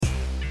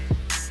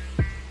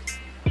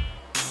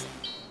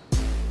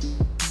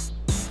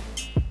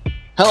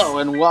Hello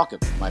and welcome,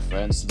 my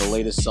friends, to the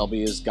latest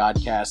Selby is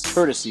Godcast,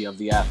 courtesy of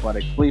the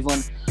Athletic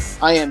Cleveland.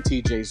 I am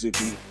TJ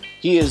Zuppe.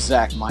 He is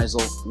Zach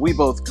Meisel. We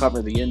both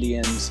cover the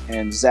Indians,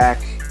 and Zach,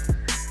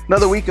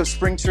 another week of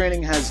spring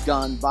training has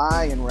gone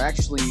by, and we're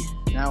actually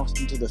now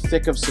into the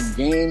thick of some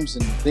games,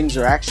 and things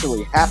are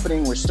actually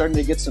happening. We're starting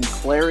to get some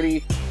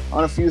clarity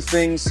on a few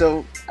things,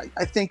 so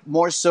I think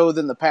more so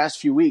than the past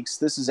few weeks,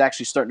 this is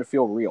actually starting to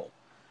feel real.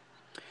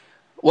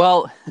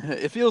 Well,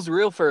 it feels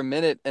real for a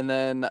minute, and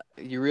then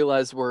you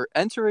realize we're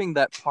entering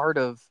that part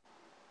of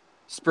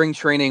spring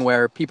training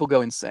where people go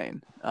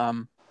insane. I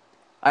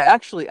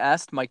actually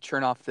asked Mike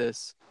Chernoff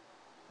this.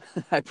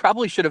 I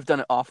probably should have done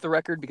it off the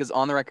record because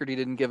on the record he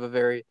didn't give a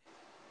very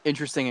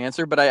interesting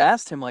answer. But I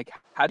asked him, like,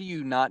 how do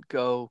you not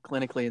go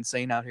clinically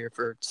insane out here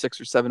for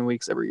 6 or 7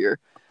 weeks every year?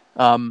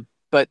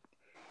 But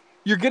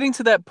you're getting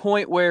to that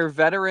point where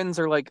veterans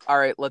are like, all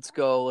right, let's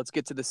go. Let's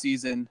get to the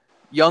season.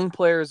 Young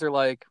players are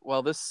like,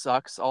 well, this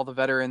sucks. All the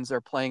veterans are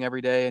playing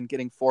every day and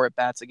getting 4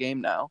 at-bats a game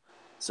now.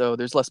 So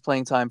there's less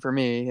playing time for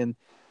me. And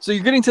so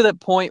you're getting to that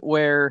point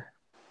where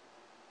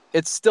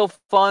it's still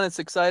fun, it's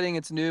exciting,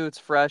 it's new, it's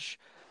fresh,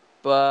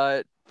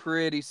 but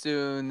pretty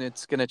soon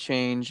it's going to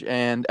change,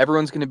 and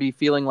everyone's going to be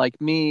feeling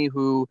like me,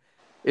 who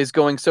is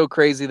going so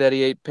crazy that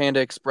he ate Panda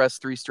Express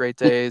 3 straight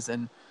days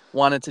and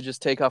wanted to just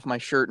take off my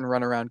shirt and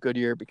run around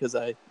Goodyear because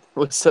I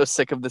was so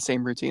sick of the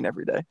same routine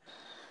every day.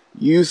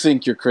 You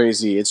think you're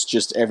crazy. It's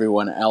just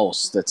everyone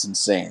else that's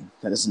insane.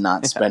 That is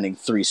not spending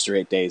 3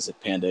 straight days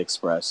at Panda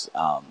Express.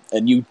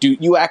 And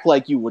you act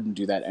like you wouldn't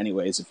do that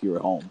anyways if you were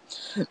home.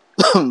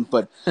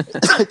 But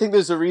I think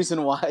there's a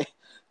reason why,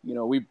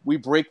 we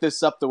break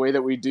this up the way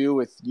that we do,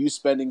 with you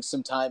spending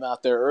some time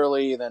out there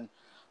early. Then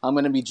I'm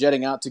going to be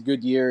jetting out to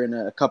Goodyear in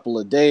a couple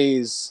of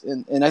days.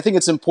 And I think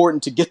it's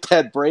important to get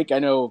that break. I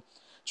know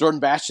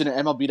Jordan Bastian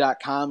at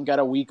MLB.com got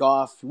a week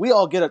off. We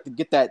all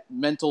get that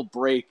mental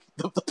break.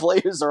 The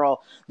players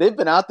they've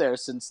been out there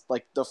since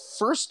like the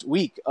first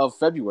week of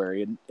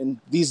February, and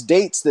these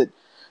dates that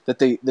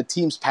the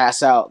teams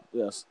pass out.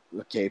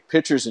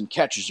 Pitchers and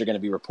catchers are going to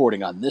be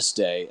reporting on this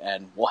day,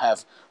 and we'll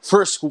have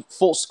first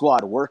full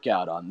squad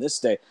workout on this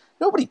day.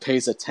 Nobody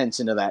pays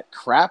attention to that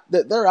crap.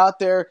 They're out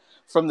there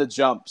from the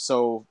jump,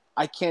 so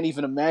I can't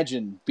even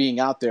imagine being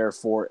out there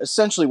for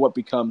essentially what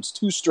becomes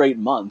 2 straight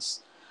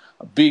months,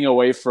 being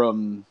away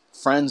from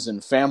friends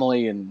and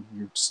family, and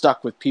you're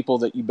stuck with people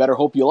that you better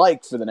hope you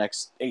like for the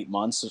next 8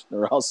 months,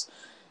 or else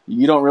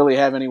you don't really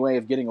have any way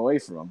of getting away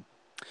from them.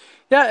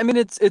 Yeah, I mean,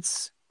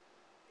 it's.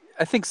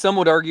 I think some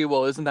would argue,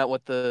 well, isn't that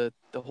what the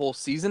whole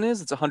season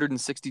is? It's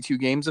 162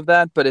 games of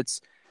that, but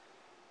it's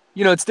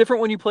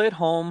different when you play at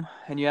home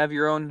and you have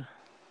your own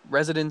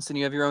residence and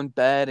you have your own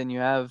bed and you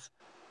have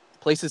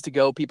places to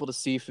go, people to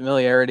see,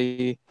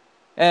 familiarity.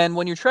 And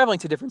when you're traveling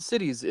to different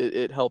cities,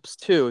 it helps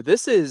too.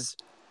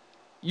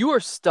 You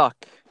are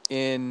stuck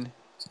in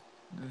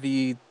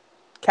the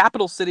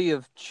capital city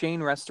of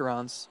chain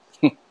restaurants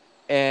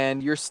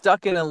and you're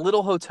stuck in a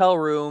little hotel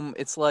room.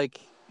 It's like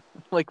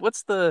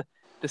what's the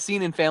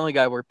scene in Family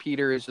Guy where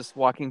Peter is just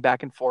walking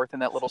back and forth in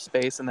that little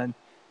space, and then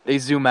they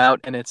zoom out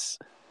and it's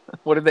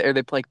what are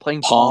they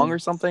playing Pong or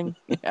something?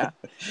 Yeah.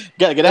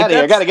 Gotta get out of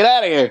here. Gotta get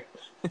out of here.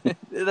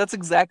 That's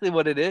exactly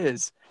what it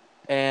is.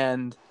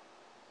 And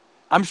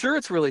I'm sure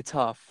it's really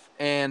tough.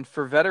 And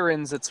for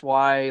veterans, it's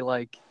why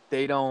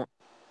they don't.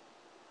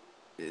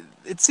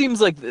 It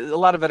seems like a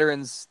lot of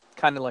veterans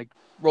kind of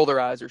roll their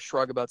eyes or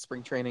shrug about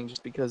spring training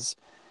just because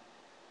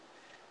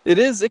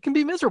it can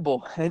be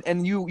miserable.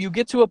 And you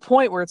get to a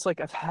point where it's like,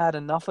 I've had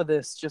enough of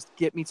this. Just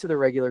get me to the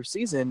regular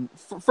season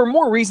for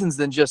more reasons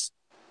than just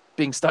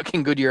being stuck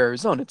in Goodyear,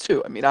 Arizona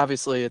too. I mean,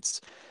 obviously it's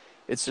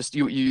just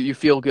you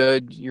feel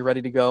good, you're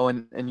ready to go,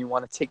 and you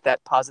want to take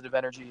that positive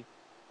energy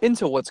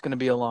into what's going to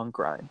be a long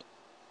grind.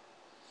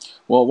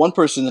 Well, one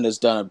person that has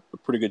done a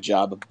pretty good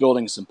job of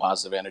building some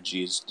positive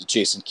energy is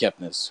Jason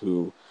Kipnis,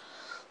 who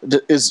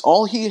is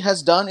all he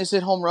has done is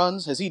hit home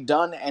runs. Has he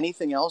done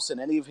anything else in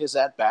any of his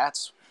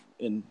at-bats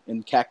in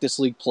Cactus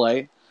League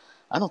play?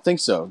 I don't think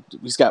so.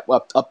 He's got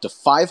up to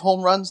 5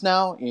 home runs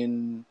now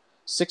in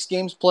 6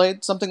 games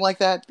played, something like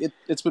that.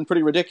 It's been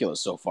pretty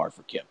ridiculous so far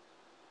for Kip.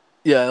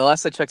 Yeah, the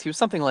last I checked, he was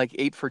something like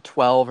 8 for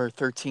 12 or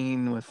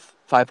 13 with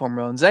 5 home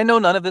runs. I know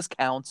none of this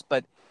counts,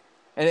 but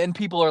and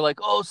people are like,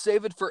 oh,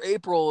 save it for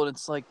April. And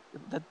it's like,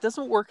 that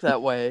doesn't work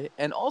that way.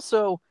 And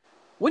also,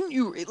 wouldn't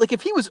you,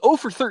 if he was 0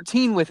 for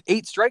 13 with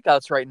 8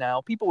 strikeouts right now,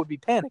 people would be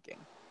panicking.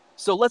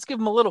 So let's give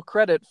him a little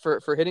credit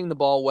for hitting the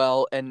ball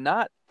well and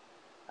not,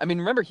 I mean,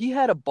 remember, he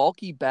had a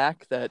bulky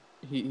back that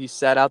he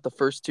sat out the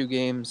first 2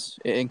 games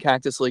in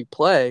Cactus League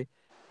play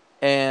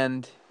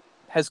and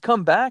has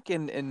come back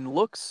and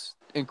looks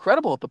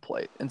incredible at the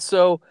plate. And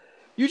so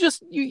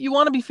you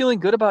want to be feeling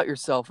good about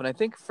yourself. And I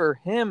think for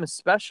him,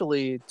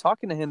 especially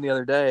talking to him the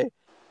other day,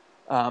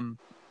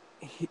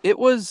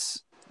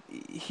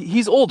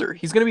 he's older.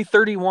 He's going to be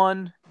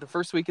 31 the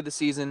first week of the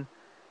season.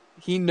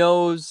 He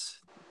knows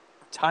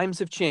times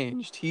have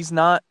changed. He's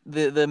not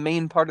the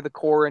main part of the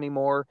core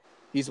anymore.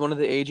 He's one of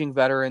the aging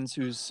veterans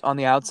who's on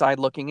the outside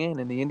looking in.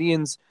 And the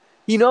Indians,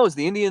 he knows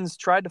the Indians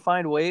tried to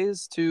find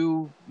ways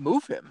to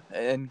move him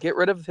and get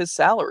rid of his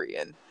salary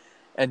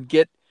and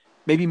get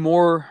maybe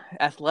more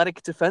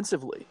athletic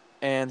defensively.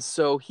 And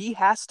so he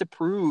has to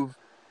prove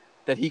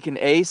that he can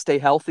A, stay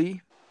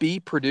healthy, B,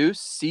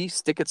 produce, C,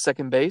 stick at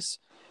second base.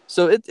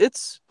 So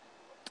it's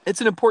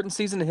an important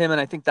season to him,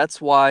 and I think that's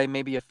why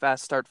maybe a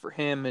fast start for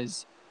him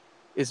is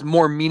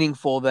more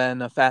meaningful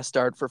than a fast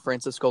start for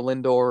Francisco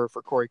Lindor or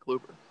for Corey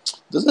Kluber.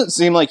 Doesn't it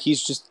seem like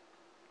he's just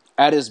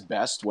at his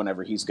best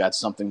whenever he's got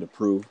something to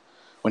prove?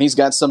 When he's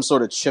got some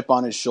sort of chip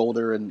on his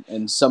shoulder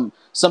and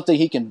something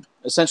he can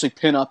essentially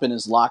pin up in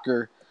his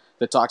locker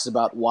that talks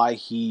about why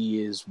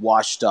he is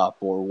washed up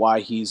or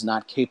why he's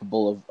not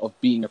capable of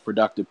being a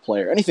productive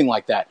player, anything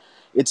like that.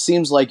 It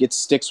seems like it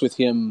sticks with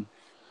him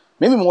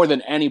maybe more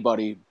than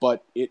anybody,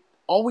 but it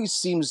always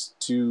seems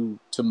to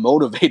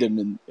motivate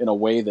him in a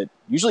way that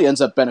usually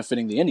ends up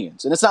benefiting the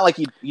Indians. And it's not like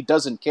he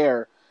doesn't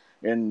care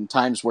in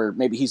times where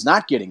maybe he's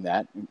not getting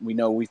that. We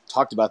know we've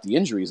talked about the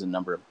injuries a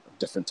number of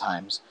different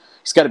times.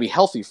 He's got to be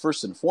healthy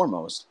first and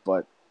foremost,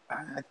 but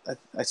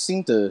I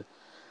seem to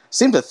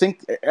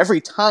think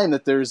every time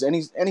that there's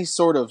any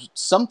sort of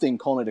something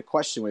calling into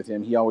question with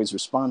him, he always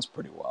responds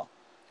pretty well.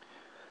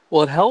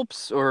 Well, it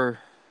helps, or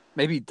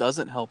maybe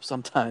doesn't help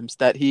sometimes,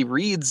 that he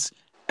reads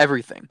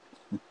everything.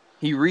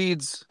 He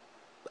reads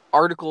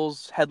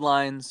articles,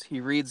 headlines,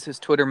 he reads his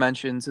Twitter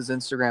mentions, his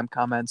Instagram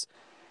comments.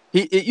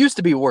 It used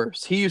to be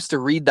worse. He used to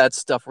read that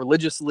stuff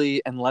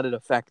religiously and let it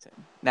affect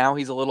him. Now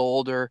he's a little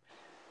older.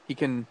 He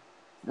can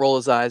roll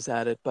his eyes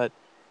at it, but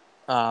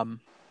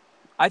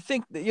I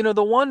think,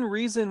 the one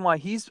reason why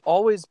he's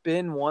always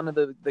been one of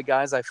the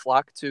guys I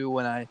flock to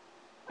when I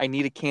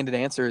need a candid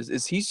answer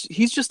is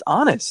he's just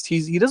honest.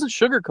 He doesn't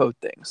sugarcoat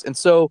things. And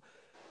so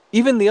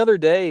even the other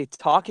day,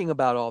 talking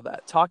about all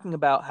that, talking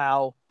about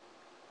how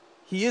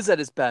he is at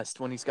his best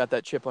when he's got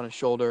that chip on his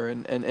shoulder,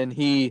 and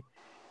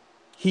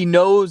he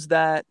knows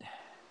that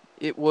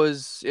it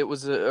was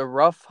a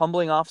rough,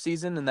 humbling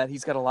offseason, and that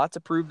he's got a lot to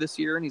prove this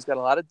year, and he's got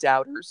a lot of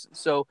doubters.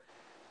 So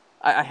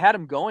I had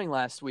him going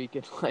last week,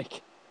 and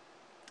like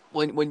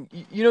when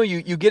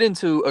you get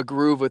into a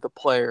groove with a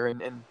player,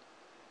 and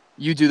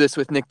you do this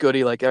with Nick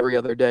Goody like every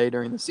other day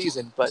during the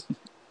season, but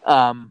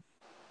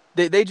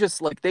they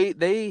just like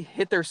they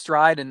hit their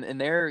stride,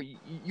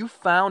 and you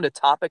found a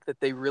topic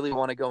that they really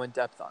want to go in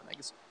depth on. I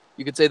guess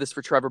you could say this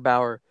for Trevor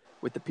Bauer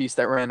with the piece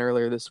that ran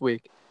earlier this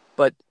week,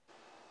 but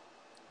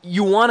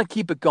you want to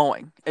keep it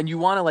going, and you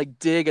want to like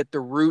dig at the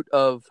root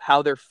of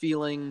how they're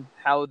feeling,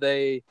 how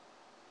they,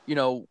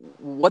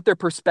 what their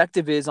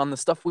perspective is on the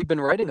stuff we've been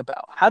writing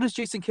about. How does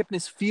Jason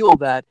Kipnis feel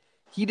that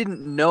he didn't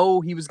know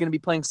he was going to be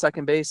playing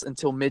second base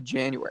until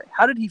mid-January?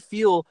 How did he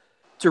feel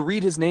to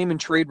read his name in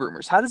trade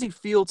rumors? How does he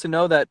feel to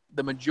know that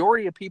the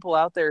majority of people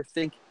out there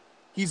think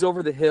he's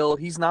over the hill,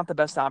 he's not the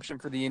best option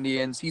for the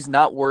Indians, he's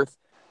not worth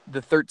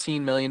the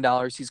 $13 million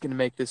he's going to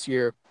make this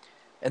year?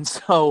 And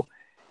so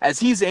as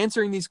he's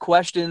answering these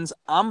questions,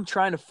 I'm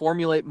trying to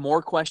formulate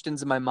more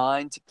questions in my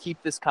mind to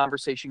keep this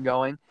conversation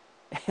going.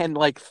 And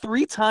like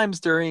 3 times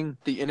during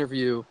the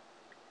interview,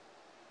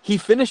 he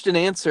finished an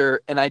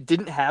answer and I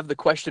didn't have the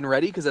question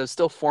ready because I was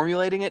still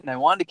formulating it and I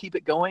wanted to keep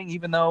it going,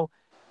 even though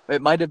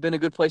it might have been a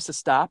good place to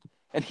stop.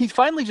 And he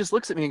finally just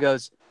looks at me and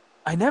goes,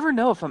 I never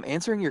know if I'm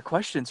answering your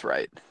questions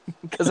right.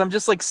 Because I'm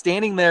just like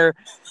standing there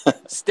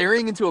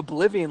staring into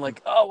oblivion,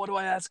 like, oh, what do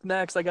I ask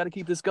next? I got to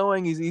keep this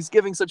going. He's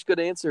giving such good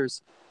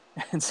answers.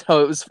 And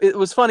so it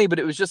was funny, but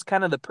it was just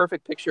kind of the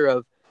perfect picture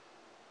of,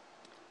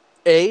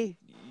 A,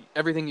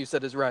 everything you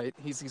said is right.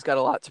 He's got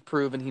a lot to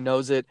prove and he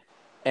knows it.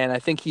 And I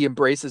think he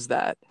embraces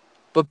that.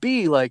 But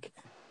B, like,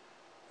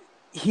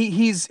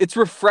 it's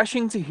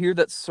refreshing to hear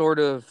that sort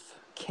of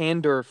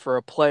candor for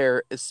a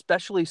player,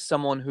 especially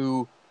someone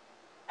who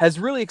has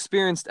really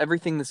experienced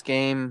everything this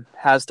game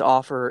has to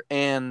offer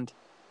and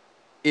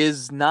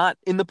is not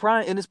in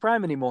his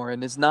prime anymore,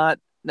 and is not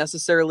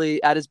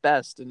necessarily at his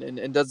best,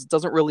 and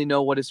doesn't really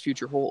know what his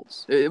future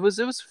holds. It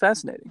was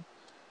fascinating.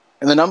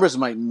 And the numbers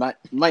might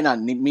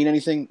not mean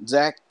anything,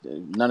 Zach.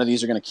 None of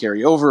these are going to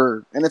carry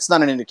over, and it's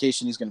not an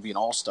indication he's going to be an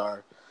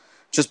all-star,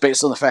 just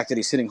based on the fact that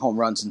he's hitting home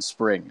runs in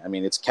spring. I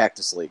mean, it's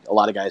Cactus League. A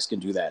lot of guys can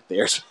do that.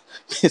 You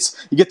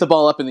get the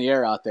ball up in the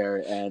air out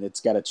there, and it's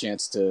got a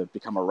chance to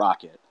become a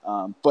rocket.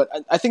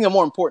 But I think the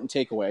more important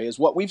takeaway is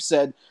what we've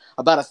said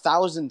about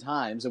 1,000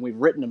 times, and we've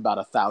written about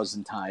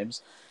 1,000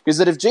 times, is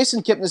that if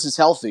Jason Kipnis is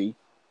healthy,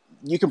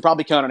 you can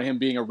probably count on him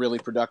being a really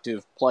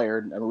productive player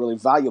and a really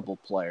valuable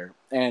player.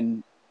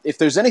 And if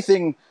there's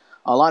anything,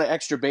 a lot of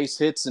extra base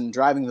hits and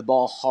driving the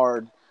ball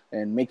hard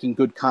and making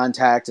good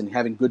contact and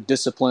having good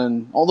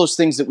discipline, all those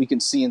things that we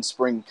can see in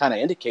spring kind of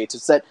indicates,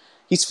 it's that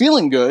he's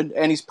feeling good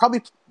and he's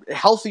probably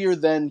healthier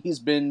than he's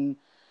been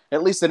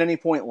at least at any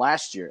point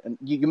last year. And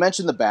you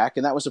mentioned the back,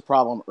 and that was a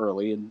problem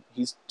early, and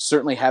he's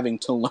certainly having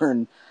to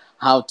learn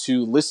how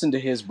to listen to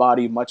his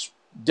body much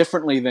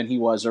differently than he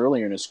was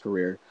earlier in his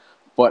career.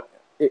 But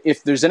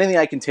if there's anything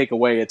I can take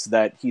away, it's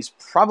that he's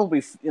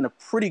probably in a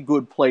pretty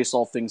good place,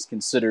 all things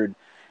considered.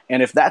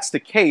 And if that's the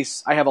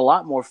case, I have a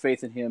lot more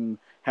faith in him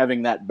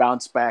having that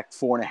bounce back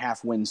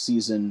 4.5 win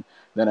season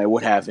than I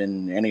would have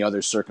in any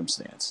other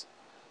circumstance.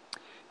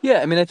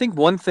 Yeah, I mean, I think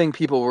one thing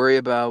people worry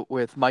about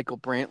with Michael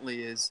Brantley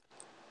is,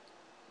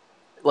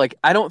 like,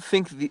 I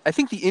think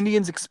the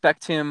Indians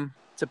expect him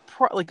to,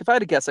 like, if I had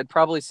to guess, I'd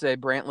probably say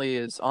Brantley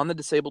is on the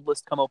disabled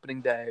list come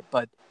opening day,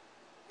 but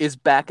is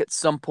back at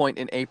some point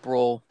in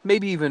April,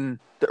 maybe even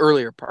the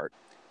earlier part.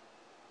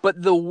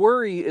 But the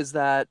worry is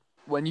that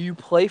when you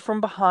play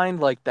from behind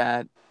like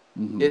that,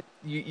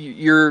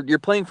 you're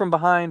playing from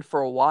behind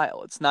for a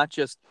while. It's not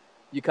just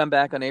you come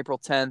back on April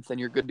 10th and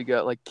you're good to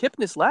go. Like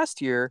Kipnis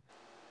last year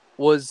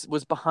was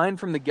behind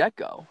from the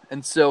get-go.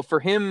 And so for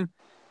him,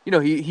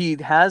 he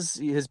has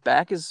his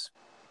back is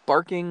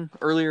barking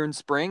earlier in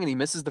spring and he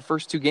misses the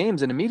first 2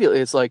 games and immediately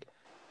it's like,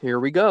 here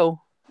we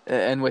go.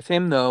 And with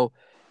him though,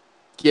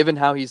 given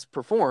how he's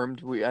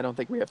performed, I don't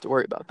think we have to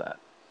worry about that.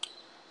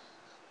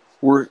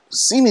 We're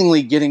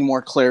seemingly getting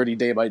more clarity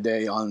day by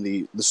day on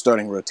the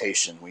starting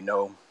rotation. We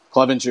know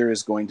Clevenger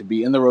is going to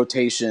be in the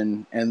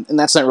rotation, and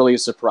that's not really a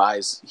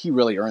surprise. He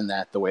really earned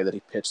that the way that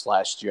he pitched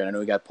last year. And I know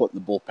he got put in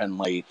the bullpen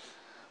late,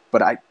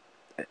 but I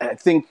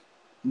think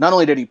not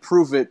only did he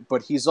prove it,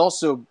 but he's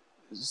also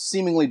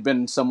seemingly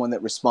been someone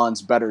that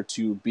responds better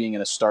to being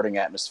in a starting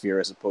atmosphere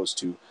as opposed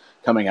to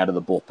coming out of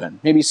the bullpen.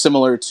 Maybe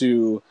similar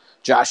to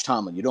Josh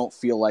Tomlin. You don't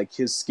feel like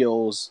his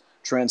skills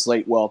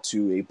translate well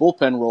to a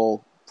bullpen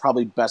role,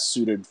 probably best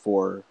suited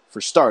for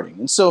starting.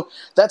 And so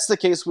that's the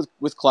case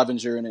with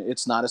Clevenger, and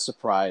it's not a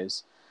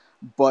surprise.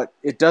 But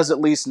it does at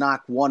least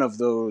knock one of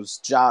those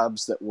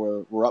jobs that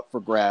were up for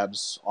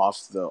grabs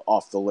off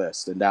the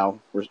list. And now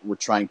we're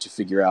trying to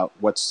figure out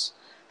what's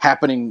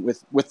happening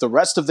with the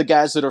rest of the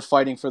guys that are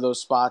fighting for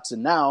those spots.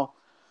 And now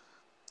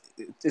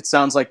it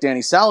sounds like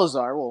Danny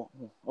Salazar will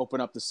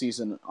open up the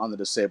season on the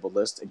disabled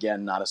list.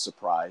 Again, not a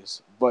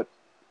surprise. But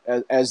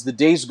as the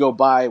days go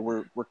by,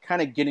 we're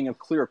kind of getting a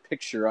clearer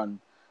picture on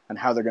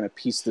how they're going to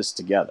piece this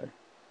together.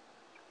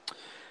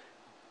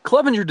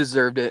 Clevenger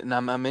deserved it, and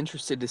I'm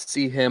interested to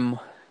see him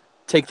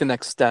take the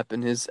next step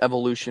in his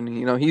evolution.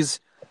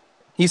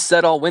 He's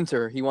said all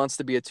winter he wants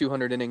to be a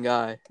 200-inning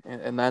guy,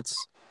 and that's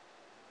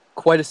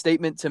quite a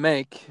statement to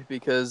make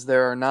because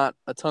there are not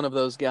a ton of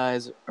those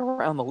guys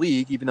around the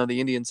league, even though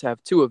the Indians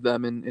have 2 of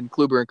them in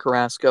Kluber and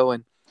Carrasco,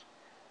 and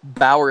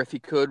Bauer, if he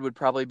could, would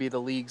probably be the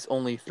league's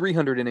only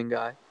 300-inning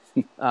guy.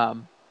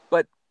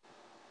 But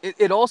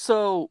it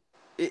also,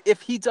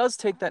 if he does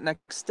take that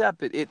next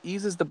step, it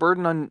eases the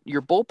burden on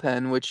your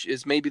bullpen, which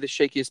is maybe the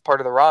shakiest part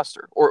of the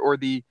roster, or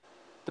the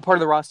part of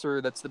the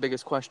roster that's the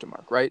biggest question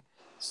mark, right?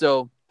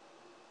 So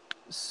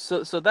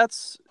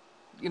that's,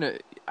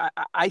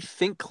 I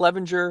think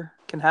Clevenger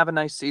can have a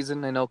nice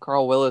season. I know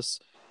Carl Willis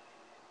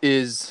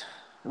is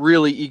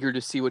really eager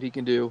to see what he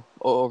can do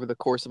over the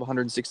course of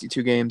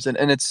 162 games,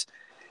 and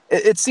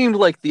it seemed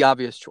like the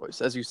obvious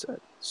choice, as you said.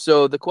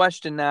 So the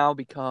question now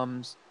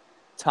becomes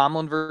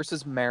Tomlin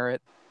versus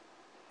Merritt,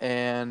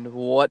 and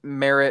what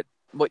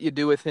you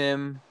do with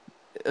him,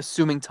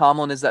 assuming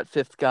Tomlin is that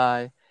 5th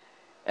guy,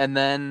 and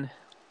then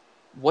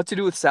what to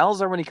do with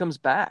Salazar when he comes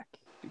back,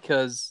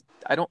 because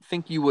I don't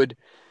think you would.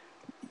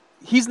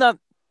 He's not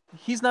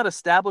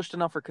established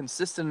enough or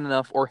consistent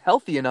enough or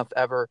healthy enough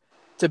ever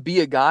to be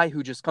a guy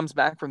who just comes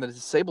back from the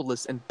disabled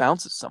list and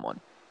bounces someone.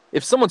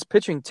 If someone's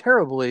pitching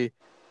terribly,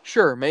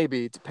 sure,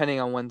 maybe, depending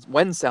on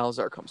when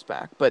Salazar comes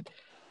back. But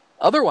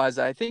otherwise,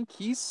 I think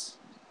he's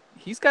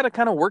got to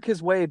kind of work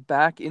his way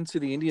back into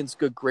the Indians'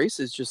 good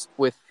graces just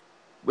with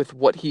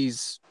what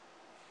he's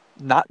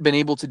not been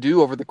able to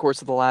do over the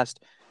course of the last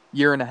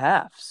year and a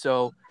half.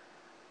 So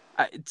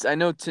I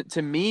know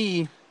to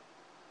me,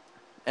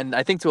 and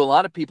I think to a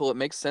lot of people, it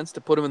makes sense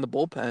to put him in the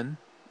bullpen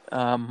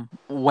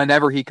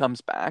whenever he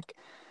comes back.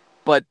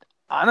 But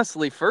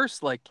honestly,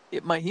 first, like he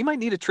might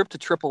need a trip to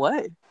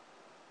AAA.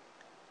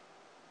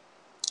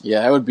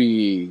 Yeah, that would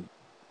be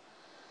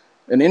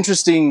an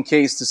interesting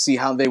case to see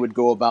how they would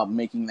go about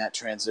making that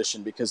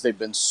transition because they've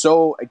been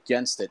so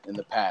against it in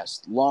the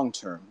past, long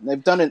term.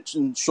 They've done it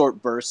in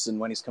short bursts, and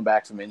when he's come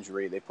back from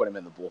injury, they put him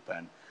in the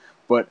bullpen.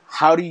 But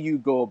how do you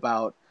go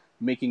about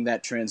making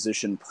that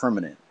transition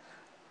permanent?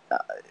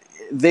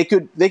 They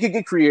could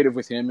get creative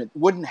with him. It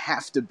wouldn't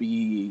have to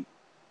be,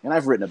 and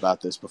I've written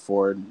about this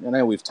before, and I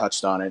know we've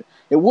touched on it,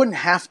 it wouldn't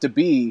have to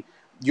be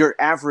your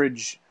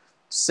average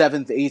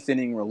 7th, 8th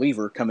inning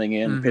reliever coming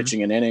in,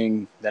 pitching an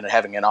inning, then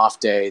having an off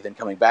day, then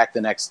coming back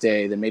the next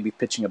day, then maybe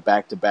pitching a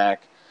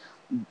back-to-back.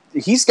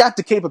 He's got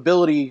the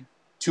capability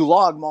to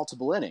log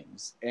multiple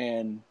innings.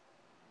 And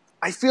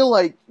I feel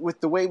like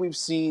with the way we've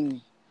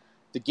seen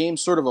the game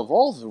sort of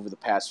evolve over the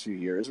past few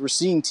years, we're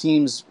seeing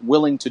teams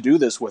willing to do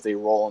this with a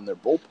role in their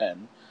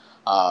bullpen.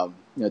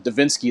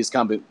 Davinsky is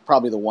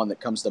probably the one that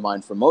comes to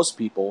mind for most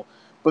people.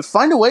 But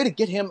find a way to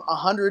get him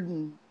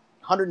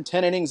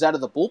 110 innings out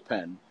of the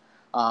bullpen.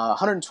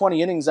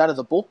 120 innings out of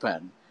the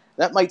bullpen.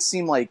 That might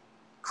seem like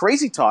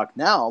crazy talk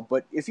now,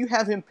 but if you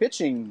have him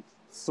pitching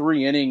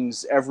 3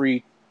 innings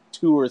every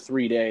 2 or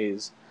 3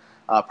 days,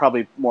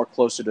 probably more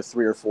closer to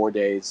 3 or 4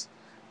 days,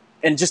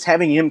 and just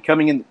having him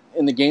coming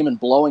in the game and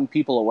blowing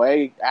people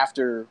away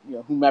after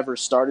whomever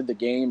started the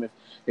game.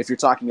 If you're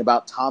talking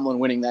about Tomlin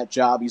winning that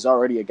job, he's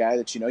already a guy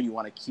that you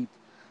want to keep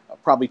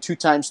probably 2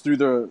 times through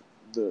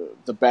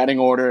the batting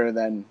order and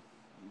then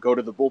go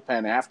to the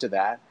bullpen after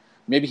that.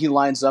 Maybe he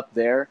lines up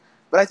there.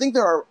 But I think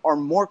there are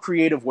more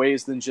creative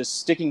ways than just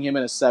sticking him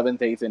in a 7th,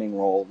 8th inning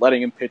role,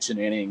 letting him pitch an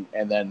inning,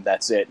 and then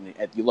that's it.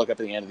 And you look up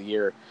at the end of the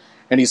year,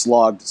 and he's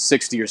logged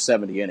 60 or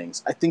 70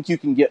 innings. I think you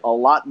can get a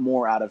lot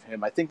more out of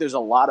him. I think there's a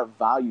lot of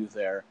value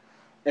there.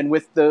 And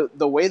with the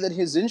way that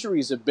his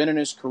injuries have been in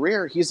his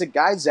career, he's a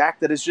guy,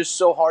 Zach, that is just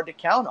so hard to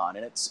count on.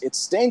 And it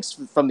stinks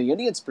from the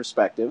Indians'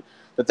 perspective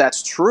that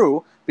that's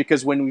true,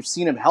 because when we've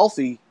seen him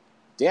healthy,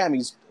 damn,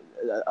 he's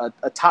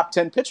a top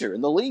 10 pitcher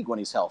in the league when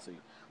he's healthy.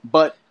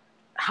 But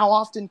how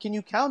often can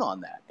you count on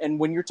that? And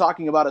when you're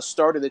talking about a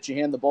starter that you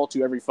hand the ball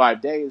to every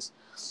 5 days,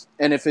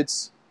 and if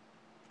it's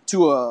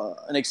to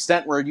an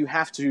extent where you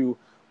have to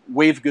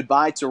wave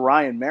goodbye to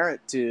Ryan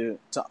Merritt to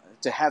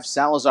have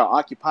Salazar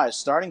occupy a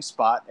starting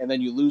spot, and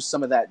then you lose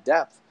some of that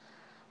depth,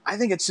 I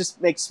think it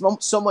just makes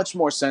so much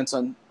more sense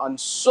on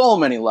so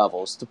many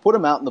levels to put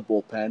him out in the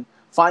bullpen,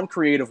 find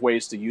creative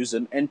ways to use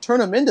him, and turn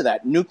him into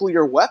that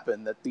nuclear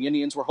weapon that the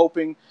Indians were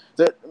hoping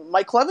that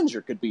Mike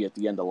Clevenger could be at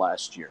the end of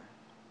last year.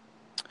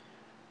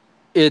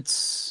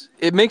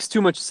 It makes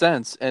too much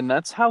sense, and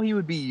that's how he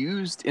would be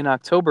used in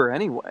October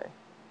anyway.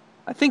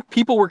 I think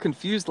people were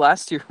confused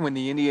last year when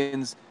the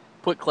Indians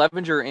put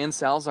Clevenger and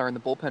Salazar in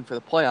the bullpen for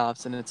the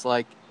playoffs, and it's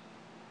like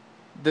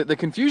the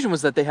confusion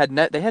was that they had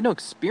no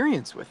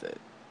experience with it.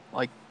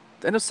 Like,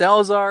 I know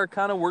Salazar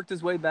kind of worked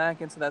his way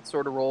back into that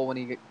sort of role when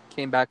he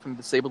came back from the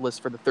disabled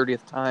list for the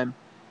 30th time,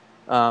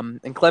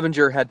 and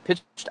Clevenger had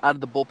pitched out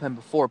of the bullpen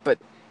before, but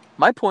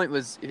my point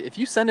was, if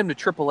you send him to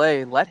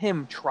AAA, let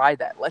him try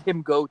that. Let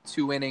him go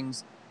 2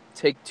 innings,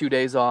 take 2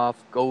 days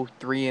off, go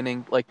 3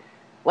 innings. Like,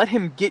 let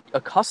him get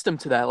accustomed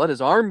to that. Let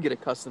his arm get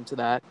accustomed to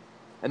that,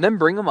 and then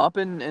bring him up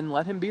and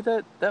let him be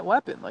that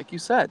weapon, like you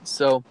said.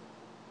 So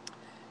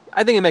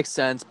I think it makes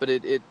sense, but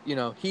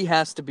he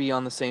has to be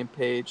on the same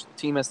page. The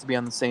team has to be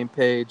on the same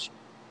page,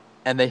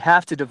 and they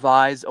have to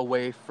devise a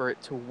way for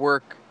it to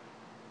work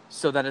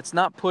so that it's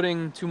not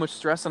putting too much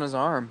stress on his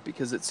arm,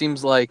 because it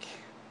seems like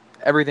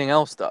everything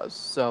else does.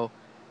 So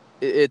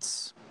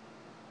it's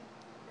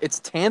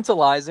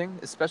tantalizing,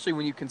 especially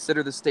when you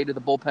consider the state of the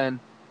bullpen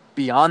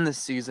beyond this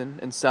season,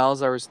 and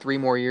Salazar has 3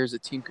 more years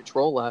of team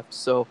control left.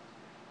 So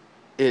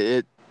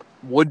it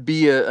would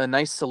be a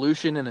nice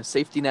solution and a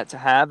safety net to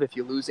have if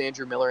you lose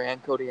Andrew Miller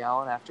and Cody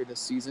Allen after this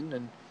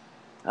season.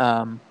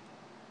 And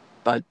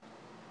but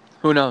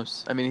who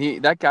knows? I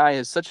mean, that guy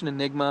is such an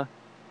enigma,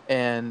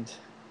 and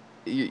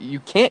you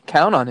can't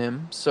count on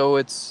him. So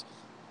it's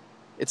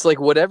like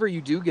whatever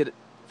you do get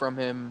from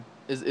him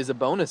is a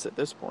bonus at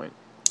this point.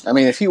 I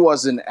mean, if he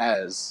wasn't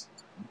as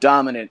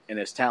dominant and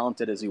as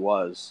talented as he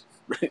was,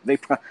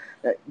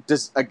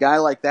 does a guy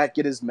like that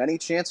get as many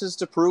chances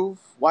to prove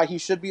why he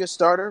should be a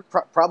starter?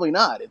 Probably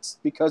not. It's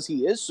because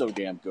he is so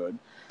damn good.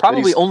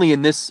 Probably only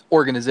in this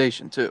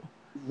organization, too.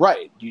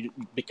 Right,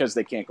 because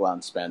they can't go out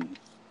and spend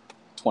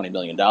 $20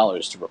 million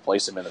to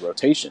replace him in the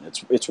rotation.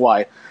 It's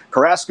why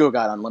Carrasco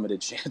got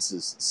unlimited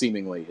chances,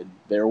 seemingly, and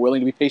they're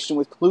willing to be patient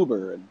with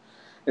Kluber,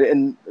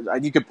 and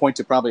you could point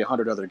to probably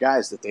 100 other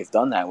guys that they've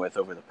done that with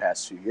over the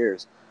past few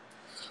years.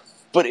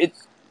 But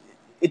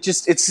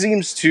it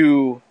seems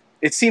to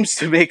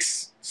make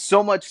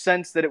so much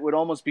sense that it would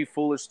almost be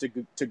foolish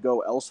to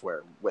go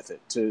elsewhere with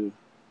it, to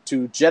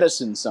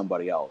jettison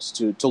somebody else,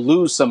 to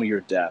lose some of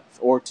your depth,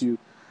 or to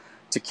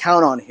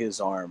count on his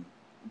arm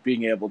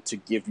being able to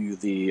give you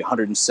the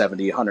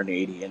 170,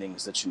 180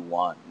 innings that you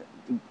want.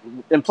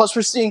 And plus,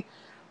 we're seeing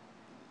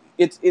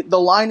the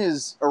line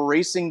is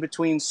erasing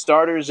between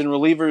starters and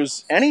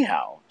relievers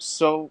anyhow.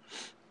 So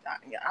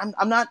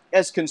I'm not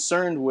as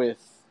concerned with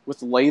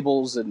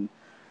labels and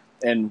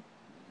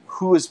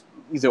who is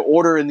either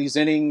order in these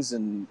innings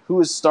and who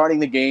is starting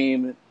the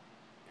game.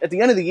 At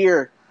the end of the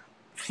year,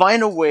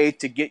 find a way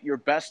to get your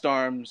best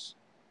arms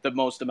the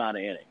most amount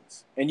of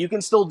innings. And you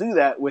can still do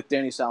that with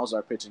Danny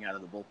Salazar pitching out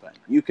of the bullpen.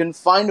 You can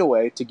find a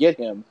way to get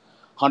him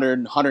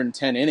 100,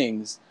 110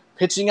 innings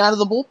pitching out of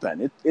the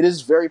bullpen. It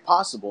is very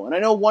possible. And I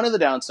know one of the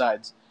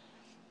downsides,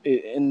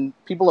 and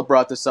people have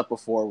brought this up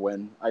before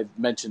when I've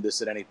mentioned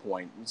this at any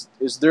point,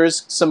 is there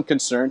is some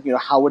concern,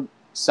 how would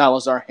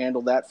Salazar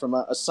handle that from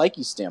a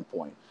psyche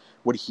standpoint?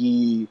 Would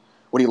he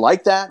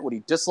like that? Would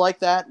he dislike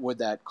that? Would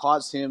that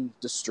cause him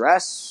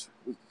distress?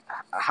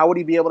 How would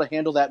he be able to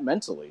handle that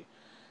mentally?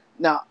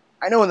 Now,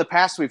 I know in the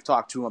past we've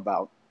talked to him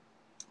about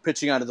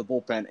pitching out of the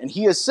bullpen, and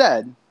he has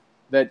said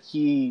that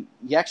he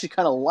actually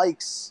kind of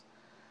likes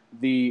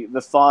the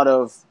thought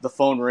of the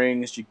phone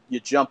rings, you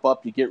jump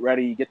up, you get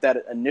ready, you get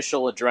that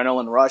initial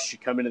adrenaline rush, you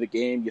come into the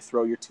game, you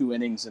throw your 2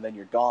 innings, and then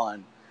you're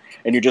gone,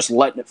 and you're just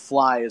letting it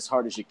fly as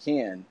hard as you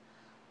can.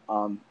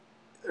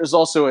 There's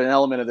also an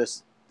element of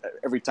this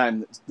every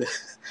time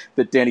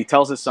that Danny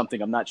tells us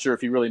something. I'm not sure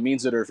if he really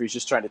means it or if he's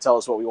just trying to tell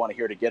us what we want to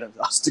hear to get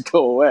us to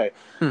go away.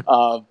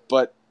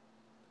 But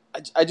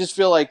I just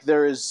feel like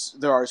there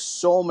are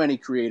so many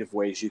creative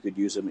ways you could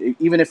use him,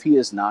 even if he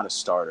is not a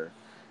starter,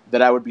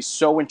 that I would be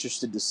so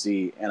interested to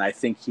see, and I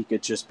think he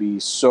could just be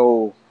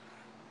so.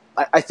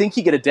 I think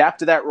he could adapt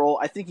to that role.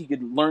 I think he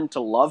could learn to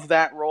love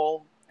that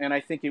role, and I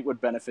think it would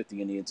benefit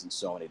the Indians in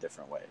so many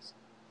different ways.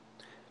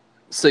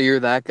 So you're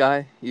that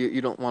guy?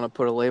 You don't want to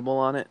put a label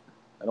on it?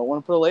 I don't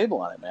want to put a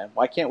label on it, man.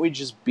 Why can't we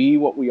just be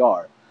what we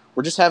are?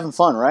 We're just having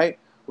fun, right?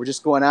 We're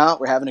just going out.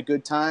 We're having a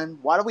good time.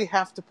 Why do we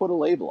have to put a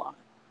label on it?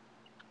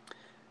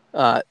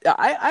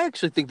 I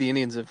actually think the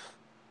Indians have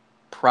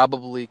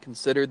probably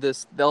considered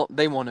this.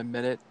 They won't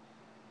admit it,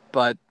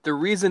 but the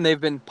reason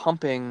they've been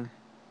pumping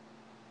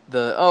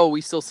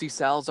we still see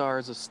Salazar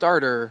as a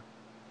starter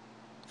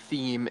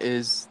theme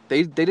is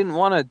they didn't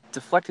want to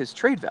deflect his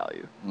trade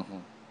value. Mm-hmm.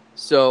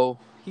 So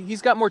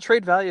he's got more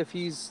trade value if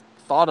he's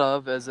thought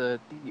of as the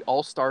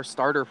all-star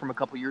starter from a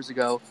couple years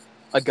ago,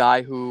 a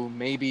guy who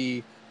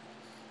maybe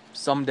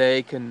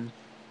someday can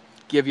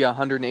give you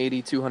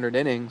 180, 200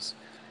 innings,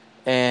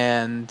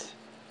 and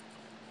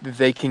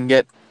they can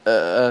get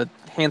a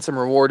handsome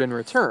reward in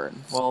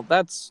return. Well,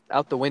 that's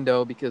out the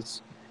window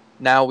because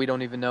now we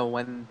don't even know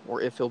when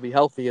or if he'll be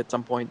healthy at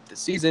some point this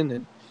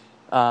season.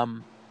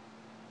 And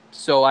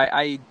so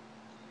I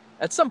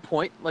at some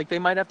point, like, they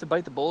might have to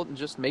bite the bullet and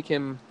just make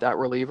him that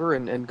reliever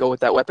and go with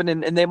that weapon.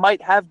 And they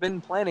might have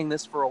been planning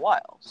this for a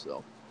while.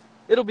 So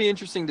it'll be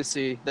interesting to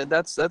see.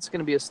 That's going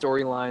to be a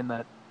storyline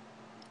that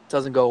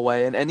doesn't go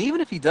away. And even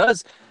if he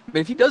does, I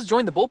mean, if he does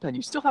join the bullpen,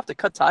 you still have to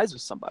cut ties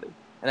with somebody.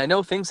 And I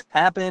know things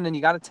happen and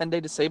you got a 10-day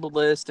disabled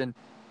list and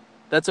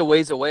that's a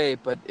ways away,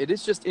 but it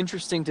is just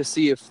interesting to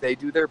see if they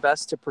do their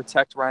best to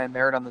protect Ryan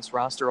Merritt on this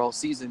roster all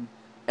season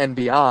and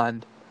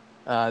beyond.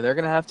 They're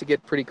going to have to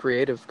get pretty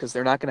creative because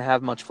they're not going to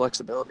have much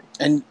flexibility.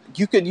 And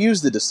you could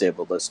use the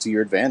disabled list to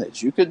your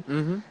advantage. You could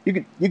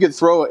you could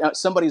throw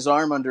somebody's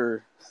arm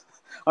under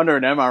an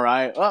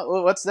MRI.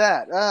 Oh, what's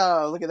that?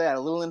 Oh, look at that, a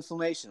little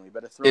inflammation. We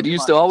better throw. It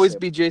used to always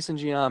be Jason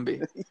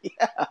Giambi.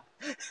 Yeah.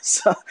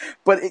 So,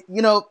 but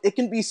it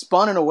can be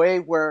spun in a way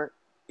where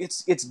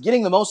it's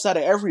getting the most out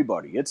of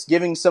everybody. It's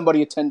giving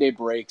somebody a 10-day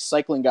break,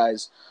 cycling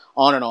guys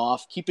on and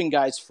off, keeping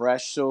guys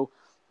fresh. So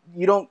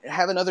you don't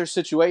have another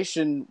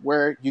situation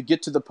where you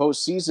get to the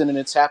postseason and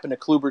it's happened to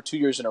Kluber 2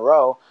 years in a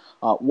row.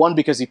 One,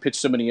 because he pitched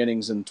so many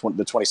innings in the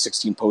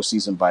 2016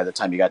 postseason. By the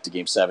time he got to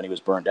Game 7, he was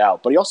burned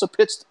out. But he also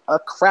pitched a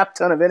crap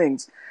ton of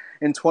innings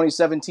in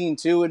 2017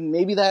 too, and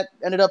maybe that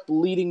ended up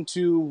leading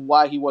to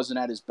why he wasn't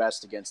at his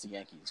best against the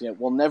Yankees.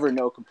 We'll never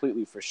know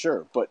completely for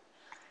sure. But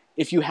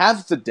if you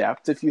have the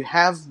depth, if you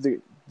have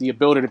the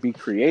ability to be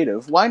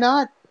creative, why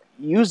not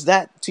use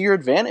that to your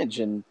advantage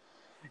and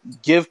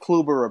give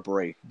Kluber a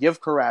break, give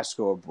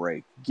Carrasco a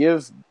break,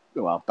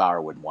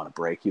 Bauer wouldn't want a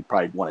break. He'd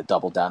probably want to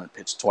double down and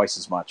pitch twice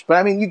as much. But,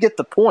 I mean, you get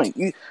the point.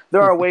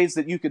 There are ways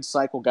that you could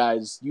cycle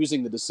guys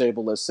using the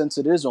disabled list, since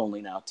it is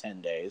only now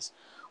 10 days,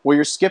 where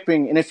you're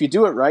skipping. And if you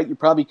do it right, you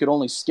probably could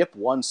only skip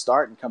one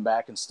start and come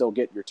back and still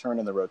get your turn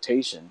in the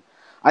rotation.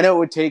 I know it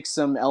would take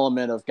some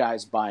element of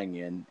guys buying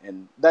in,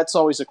 and that's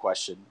always a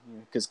question,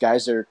 because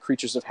guys are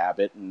creatures of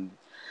habit, and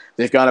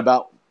they've gone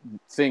about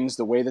things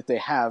the way that they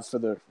have for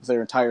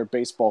their entire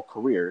baseball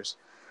careers.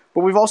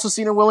 But we've also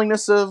seen a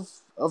willingness of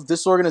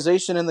this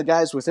organization and the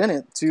guys within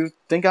it to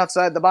think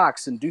outside the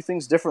box and do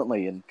things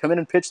differently and come in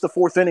and pitch the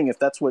fourth inning if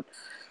that's what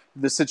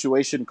the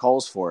situation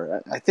calls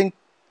for. I think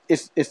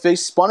if they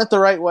spun it the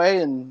right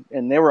way and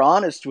they were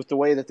honest with the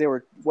way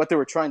that what they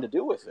were trying to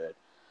do with it,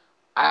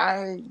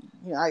 I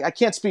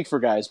can't speak for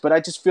guys, but I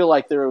just feel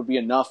like there would be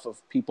enough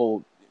of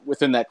people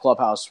within that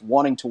clubhouse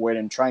wanting to win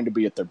and trying to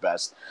be at their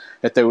best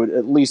that there would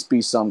at least be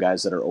some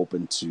guys that are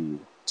open to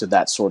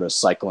that sort of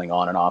cycling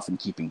on and off and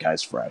keeping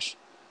guys fresh.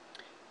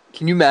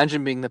 Can you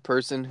imagine being the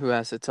person who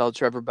has to tell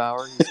Trevor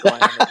Bauer he's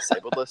going on the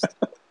disabled list?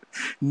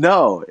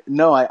 No,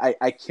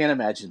 I can't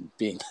imagine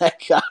being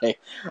that guy.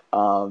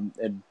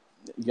 And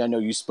I know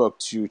you spoke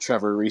to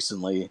Trevor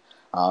recently.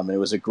 It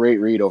was a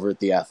great read over at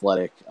The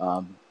Athletic.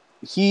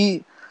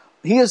 He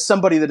is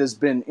somebody that has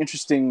been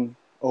interesting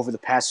over the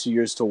past few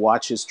years to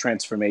watch his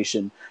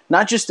transformation,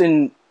 not just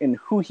in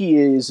who he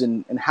is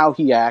and how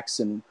he acts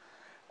and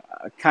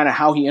kind of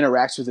how he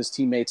interacts with his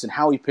teammates and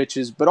how he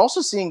pitches, but also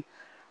seeing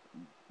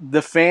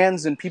the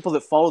fans and people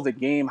that follow the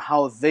game,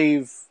 how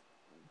they've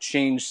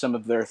changed some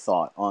of their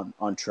thought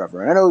on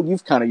Trevor. And I know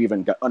you've kind of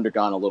even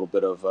undergone a little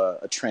bit of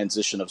a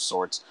transition of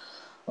sorts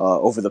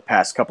over the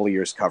past couple of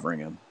years covering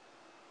him.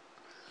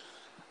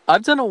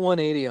 I've done a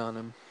 180 on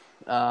him.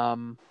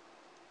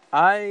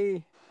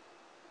 I'll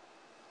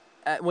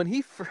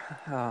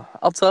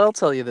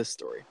tell you this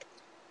story.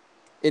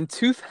 In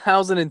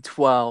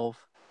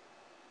 2012,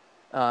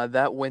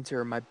 that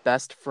winter, my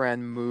best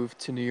friend moved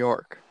to New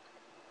York,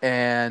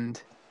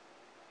 and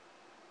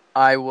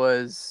I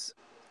was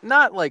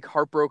not like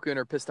heartbroken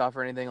or pissed off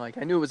or anything. Like,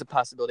 I knew it was a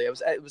possibility.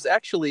 It was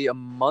actually a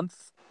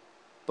month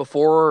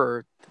before,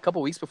 or a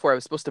couple weeks before I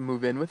was supposed to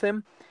move in with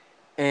him,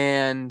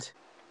 and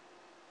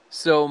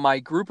so my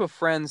group of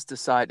friends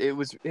decide it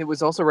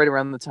was also right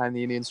around the time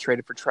the Indians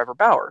traded for Trevor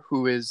Bauer,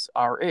 who is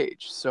our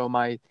age. So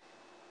my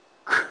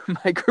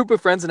my group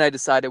of friends and I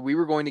decided we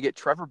were going to get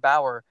Trevor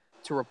Bauer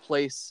to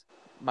replace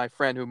my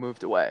friend who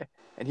moved away,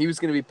 and he was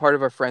going to be part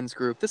of our friends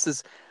group.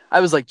 I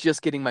was like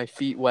just getting my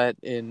feet wet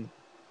in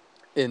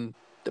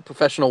the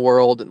professional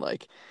world, and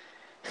like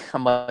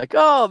I'm like,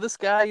 oh, this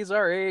guy, he's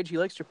our age, he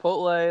likes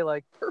Chipotle,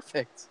 like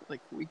perfect,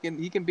 like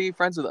he can be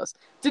friends with us.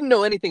 Didn't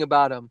know anything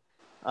about him,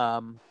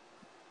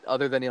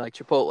 other than he liked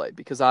Chipotle,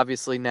 because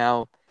obviously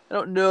now I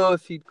don't know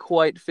if he'd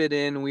quite fit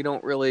in. We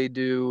don't really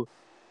do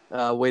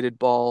weighted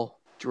ball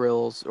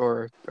drills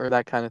or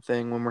that kind of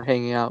thing when we're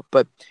hanging out,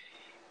 but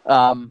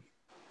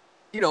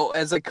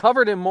as I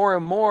covered him more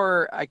and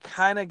more, I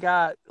kind of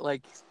got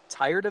like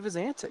tired of his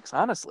antics,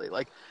 honestly.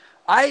 Like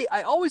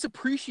I always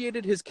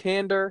appreciated his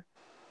candor,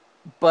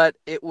 but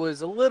it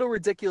was a little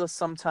ridiculous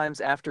sometimes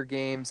after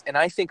games, and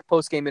I think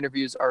post-game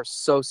interviews are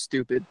so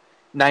stupid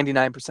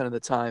 99% of the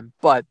time.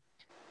 But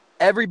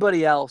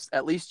everybody else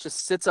at least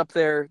just sits up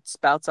there,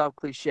 spouts out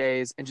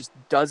cliches, and just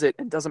does it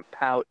and doesn't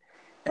pout.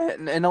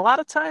 And a lot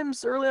of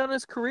times early on in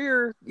his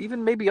career,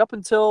 even maybe up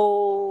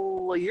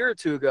until a year or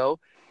two ago,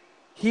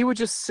 he would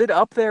just sit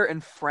up there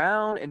and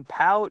frown and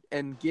pout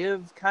and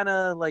give kind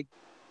of like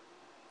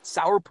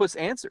sourpuss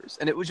answers.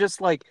 And it was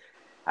just like,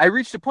 I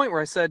reached a point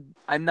where I said,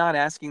 I'm not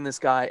asking this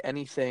guy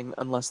anything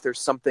unless there's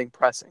something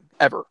pressing,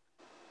 ever.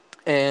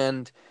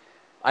 And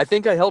I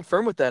think I held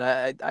firm with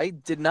that. I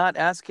did not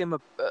ask him a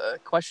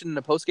question in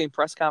a post-game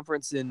press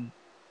conference in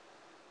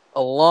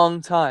a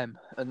long time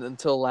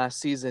until last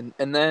season.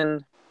 And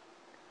then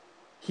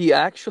he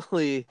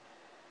actually,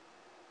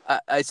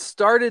 I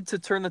started to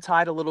turn the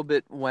tide a little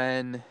bit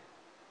when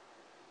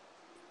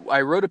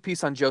I wrote a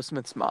piece on Joe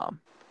Smith's mom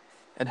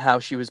and how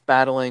she was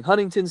battling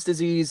Huntington's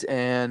disease.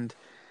 And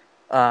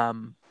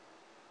no,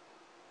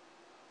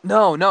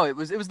 it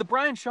was the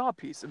Brian Shaw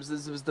piece. It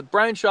was the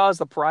Brian Shaw's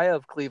The Pariah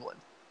of Cleveland.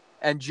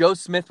 And Joe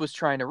Smith was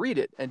trying to read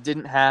it and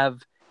didn't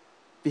have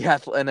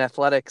an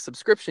athletic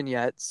subscription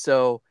yet.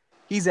 So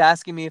he's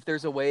asking me if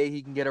there's a way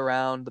he can get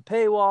around the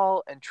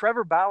paywall. And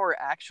Trevor Bauer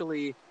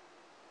actually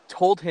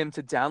told him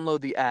to download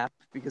the app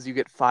because you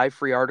get 5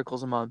 free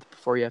articles a month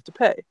before you have to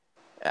pay.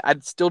 I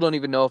still don't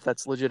even know if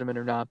that's legitimate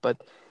or not, but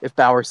if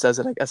Bauer says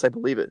it, I guess I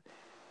believe it.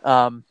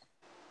 And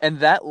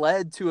that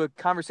led to a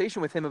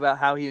conversation with him about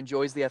how he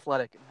enjoys The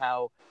Athletic and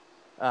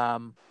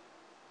how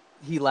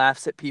he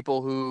laughs at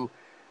people who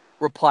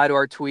reply to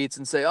our tweets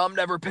and say, oh, I'm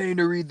never paying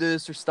to read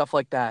this or stuff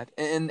like that.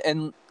 And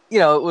it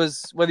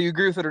was, whether you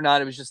agree with it or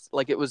not, it was just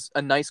like, it was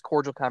a nice,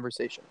 cordial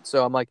conversation.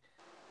 So I'm like,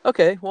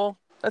 okay, well,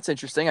 that's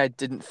interesting. I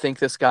didn't think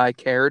this guy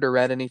cared or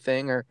read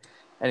anything or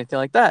anything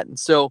like that. And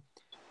so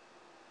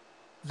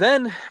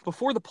then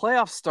before the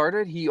playoffs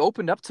started, he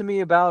opened up to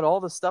me about all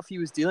the stuff he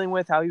was dealing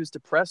with, how he was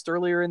depressed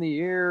earlier in the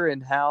year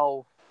and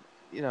how,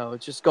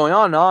 it's just going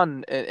on and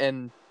on.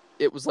 And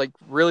it was like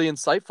really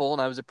insightful.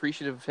 And I was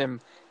appreciative of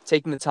him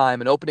taking the time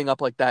and opening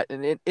up like that.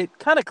 And it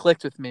kind of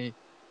clicked with me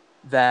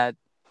that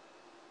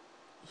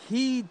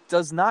he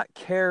does not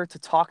care to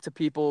talk to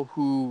people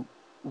who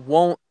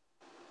won't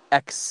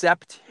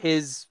accept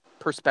his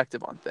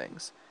perspective on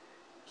things.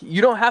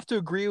 You don't have to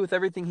agree with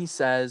everything he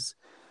says.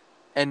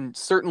 And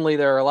certainly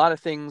there are a lot of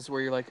things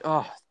where you're like,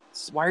 oh,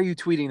 why are you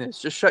tweeting this?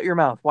 Just shut your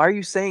mouth. Why are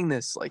you saying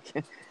this? Like,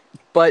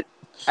 but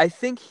I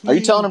think Are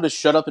you telling him to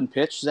shut up and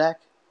pitch, Zach?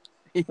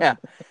 Yeah.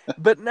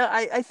 But no,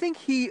 I think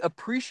he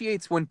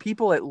appreciates when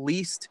people at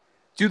least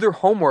do their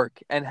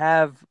homework and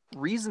have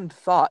reasoned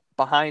thought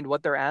behind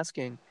what they're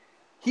asking.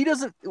 He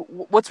doesn't.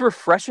 What's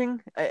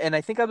refreshing, and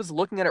I think I was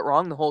looking at it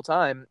wrong the whole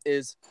time,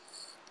 is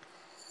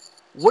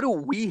what do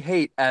we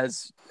hate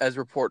as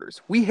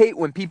reporters? We hate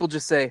when people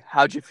just say,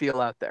 how'd you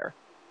feel out there?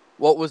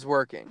 What was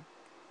working?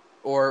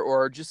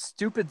 Or just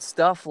stupid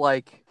stuff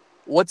like,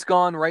 what's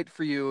gone right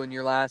for you in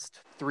your last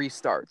 3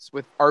 starts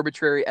with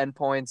arbitrary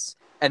endpoints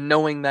and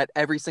knowing that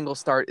every single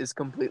start is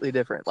completely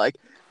different. Like,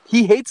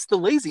 he hates the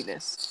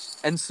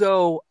laziness. And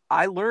so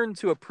I learned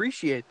to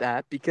appreciate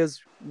that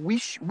because we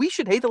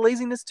should hate the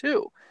laziness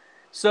too.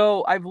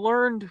 So I've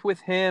learned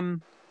with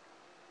him,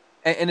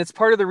 and it's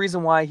part of the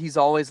reason why he's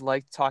always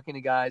liked talking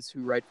to guys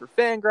who write for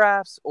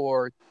Fangraphs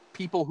or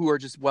people who are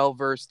just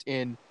well-versed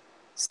in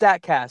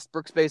StatCast,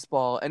 Brooks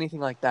Baseball,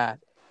 anything like that.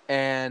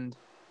 And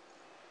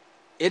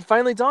it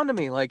finally dawned on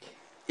me, like,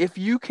 if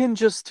you can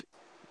just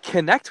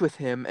connect with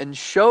him and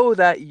show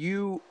that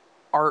you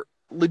are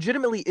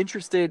legitimately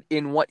interested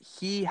in what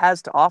he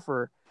has to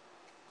offer,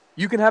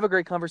 you can have a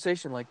great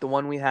conversation like the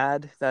one we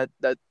had that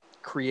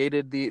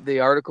created the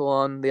article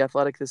on The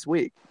Athletic this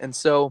week. And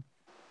so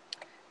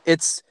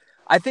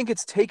I think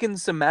it's taken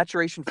some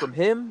maturation from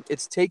him.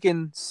 It's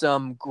taken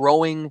some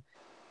growing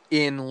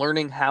in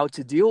learning how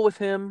to deal with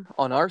him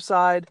on our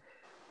side.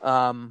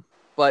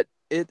 But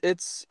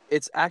it's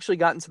actually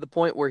gotten to the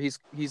point where he's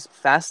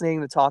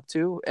fascinating to talk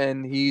to,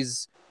 and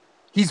he's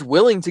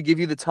willing to give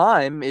you the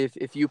time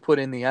if you put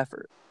in the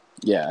effort.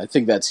 Yeah, I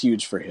think that's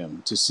huge for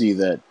him to see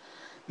that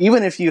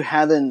even if you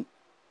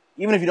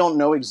don't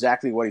know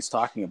exactly what he's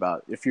talking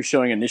about, if you're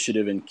showing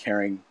initiative and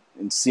caring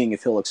and seeing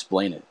if he'll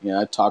explain it.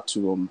 I talked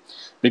to him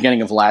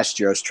beginning of last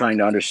year. I was trying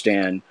to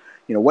understand,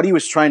 what he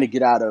was trying to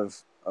get out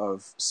of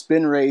of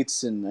spin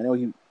rates, and I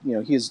know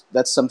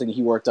that's something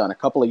he worked on a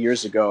couple of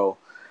years ago.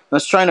 I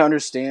was trying to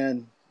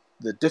understand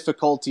the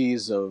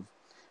difficulties of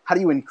how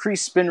do you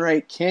increase spin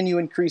rate? Can you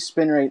increase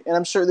spin rate? And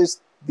I'm sure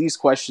these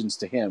questions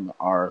to him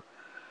are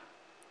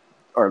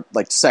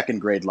like second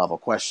grade level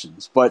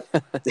questions, but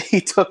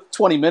he took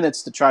 20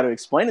 minutes to try to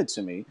explain it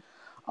to me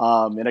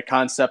in a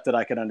concept that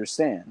I could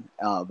understand.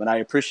 And I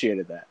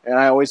appreciated that. And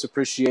I always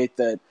appreciate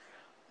that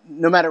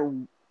no matter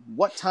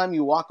what time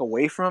you walk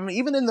away from,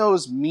 even in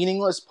those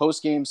meaningless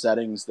post-game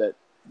settings that,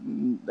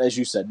 as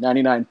you said,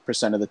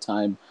 99% of the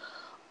time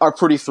are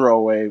pretty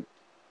throwaway,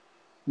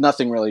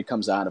 nothing really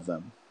comes out of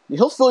them.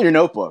 He'll fill your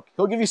notebook.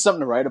 He'll give you something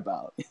to write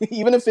about,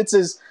 even if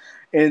it's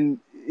in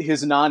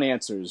his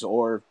non-answers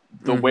or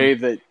the way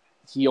that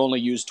he only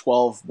used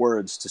 12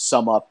 words to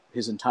sum up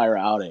his entire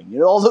outing.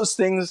 All those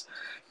things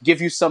give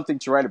you something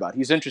to write about.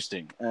 He's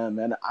interesting.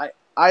 And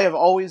I have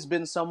always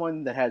been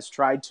someone that has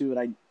tried to, and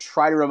I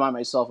try to remind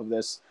myself of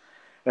this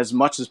as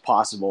much as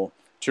possible,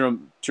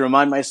 to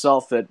remind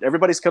myself that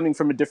everybody's coming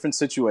from a different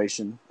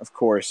situation, of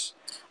course.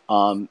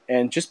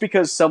 And just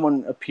because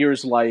someone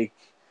appears like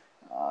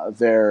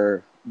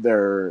they're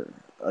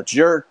a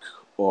jerk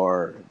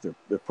or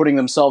they're putting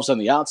themselves on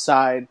the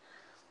outside,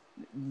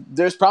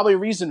 there's probably a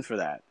reason for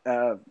that.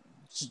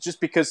 Just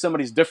because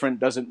somebody's different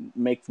doesn't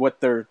make what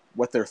their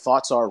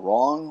thoughts are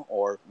wrong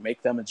or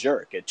make them a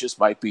jerk. It just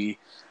might be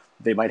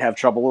they might have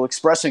trouble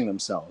expressing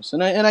themselves.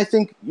 And I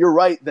think you're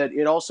right that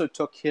it also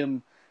took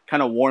him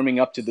kind of warming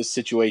up to this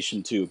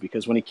situation too,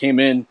 because when he came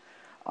in,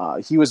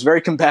 he was very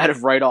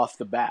combative right off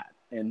the bat.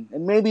 And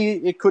maybe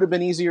it could have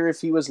been easier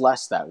if he was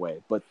less that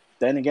way. But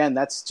then again,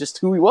 that's just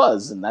who he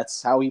was, and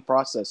that's how he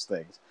processed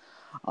things.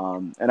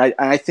 And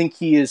I think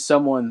he is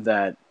someone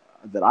that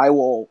I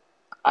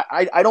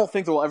don't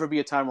think there will ever be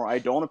a time where I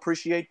don't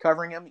appreciate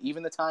covering him,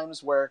 even the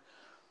times where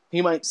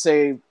he might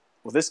say,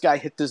 well, this guy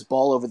hit this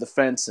ball over the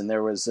fence and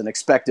there was an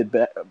expected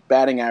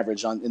batting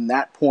average in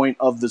that point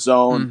of the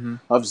zone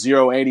of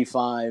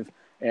 0.85.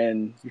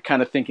 And you're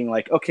kind of thinking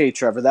like, okay,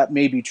 Trevor, that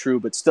may be true,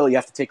 but still you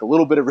have to take a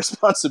little bit of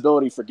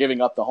responsibility for giving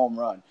up the home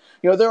run.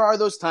 There are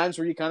those times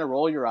where you kind of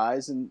roll your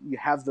eyes and you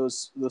have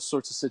those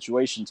sorts of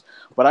situations.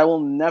 But I will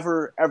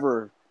never,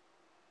 ever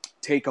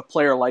take a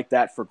player like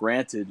that for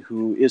granted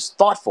who is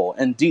thoughtful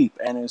and deep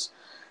and is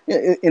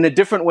in a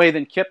different way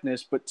than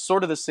Kipnis, but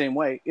sort of the same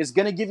way, is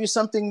going to give you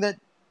something that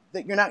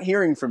you're not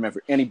hearing from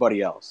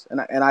anybody else.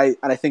 And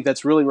I think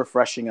that's really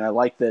refreshing. And I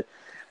like that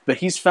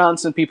he's found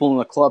some people in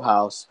the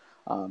clubhouse,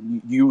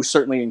 you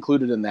certainly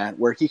included in that,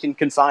 where he can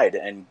confide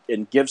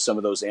and give some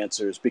of those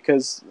answers,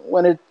 because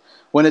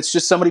when it's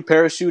just somebody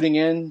parachuting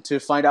in to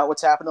find out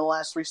what's happened in the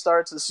last 3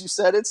 starts, as you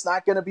said, it's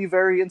not going to be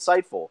very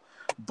insightful.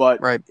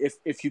 But right.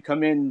 if you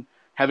come in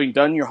having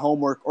done your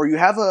homework, or you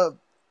have a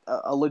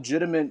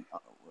legitimate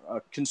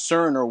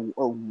concern,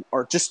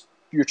 or just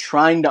you're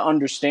trying to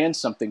understand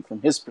something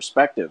from his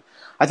perspective,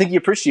 I think he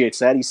appreciates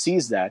that. He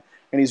sees that,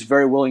 and he's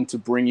very willing to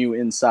bring you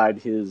inside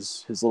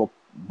his little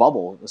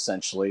bubble,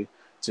 essentially,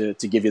 to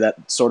give you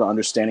that sort of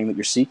understanding that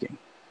you're seeking.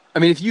 I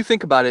mean, if you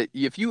think about it,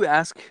 if you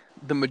ask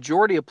the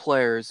majority of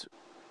players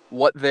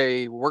what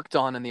they worked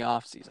on in the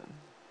offseason,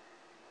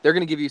 they're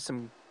going to give you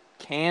some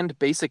canned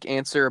basic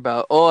answer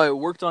about, oh, I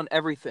worked on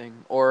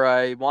everything, or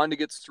I wanted to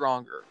get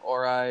stronger,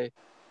 or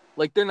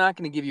they're not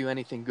going to give you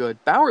anything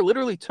good. Bauer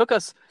literally took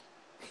us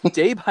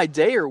day by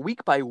day or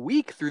week by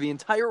week through the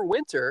entire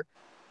winter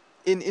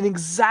in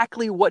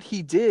exactly what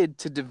he did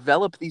to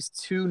develop these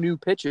 2 new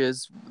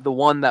pitches, the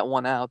one that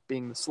won out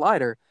being the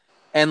slider.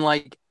 And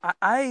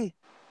I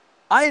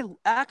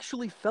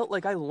actually felt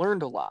like I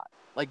learned a lot.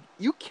 Like,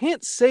 you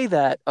can't say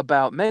that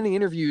about many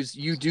interviews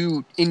you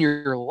do in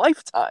your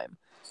lifetime.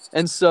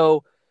 And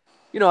so,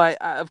 I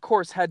of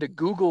course had to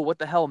Google what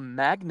the hell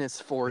Magnus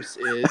force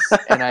is,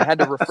 and I had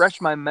to refresh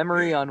my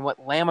memory on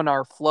what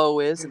laminar flow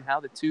is and how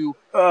the two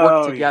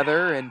work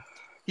together. Yeah. And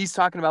he's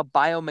talking about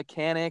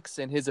biomechanics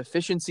and his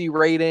efficiency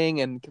rating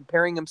and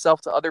comparing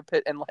himself to other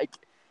pit. And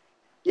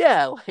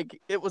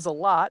it was a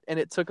lot, and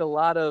it took a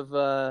lot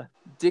of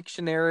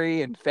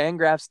dictionary and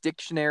Fangraphs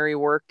dictionary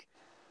work.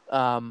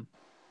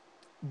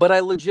 But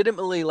I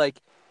legitimately,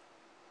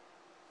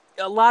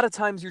 a lot of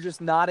times you're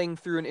just nodding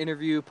through an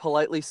interview,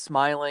 politely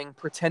smiling,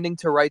 pretending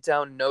to write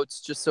down notes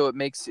just so it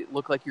makes it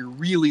look like you're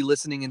really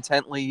listening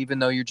intently, even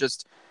though you're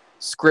just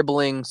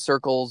scribbling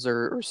circles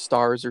or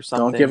stars or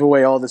something. Don't give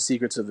away all the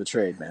secrets of the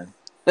trade, man.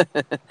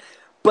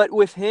 But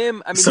with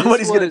him, I mean,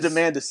 somebody's going to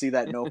demand to see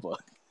that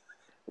notebook.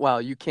 Wow,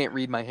 you can't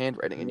read my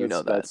handwriting, and you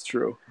know that. That's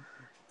true.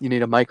 You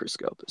need a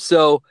microscope.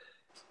 So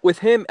with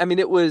him, I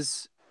mean,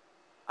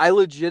 I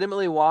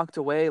legitimately walked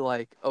away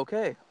like,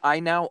 okay,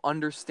 I now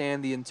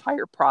understand the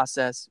entire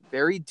process,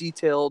 very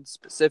detailed,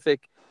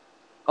 specific,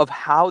 of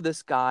how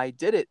this guy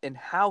did it and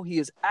how he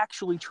is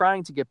actually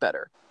trying to get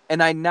better.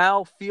 And I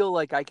now feel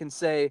like I can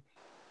say,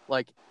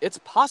 it's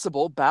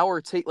possible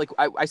Bauer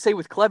I say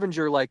with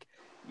Clevenger,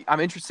 I'm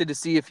interested to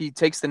see if he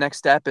takes the next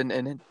step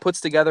and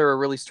puts together a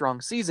really strong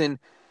season.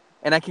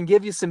 And I can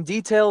give you some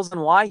details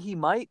on why he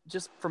might,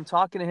 just from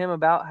talking to him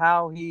about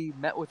how he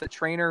met with a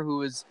trainer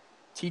who is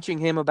teaching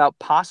him about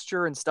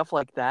posture and stuff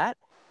like that,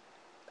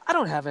 I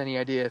don't have any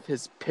idea if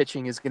his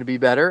pitching is going to be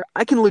better.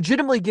 I can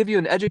legitimately give you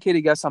an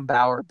educated guess on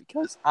Bauer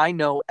because I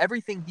know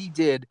everything he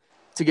did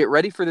to get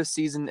ready for this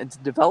season and to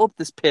develop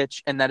this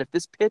pitch, and that if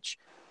this pitch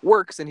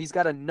works and he's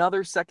got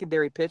another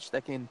secondary pitch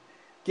that can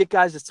get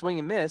guys to swing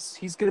and miss,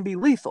 he's going to be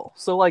lethal.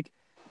 So, like,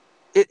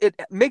 it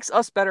makes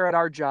us better at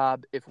our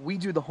job if we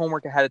do the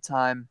homework ahead of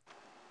time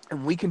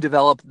and we can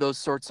develop those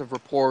sorts of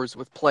rapports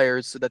with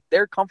players so that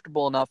they're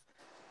comfortable enough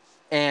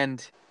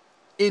and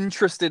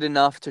interested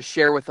enough to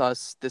share with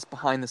us this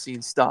behind the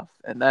scenes stuff.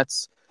 And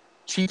that's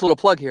cheap little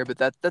plug here, but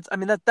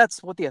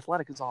that's what the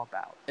Athletic is all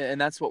about. And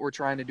that's what we're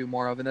trying to do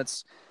more of. And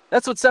that's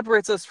what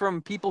separates us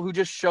from people who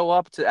just show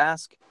up to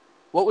ask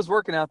what was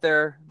working out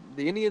there.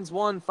 The Indians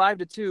won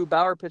 5-2.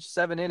 Bauer pitched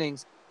 7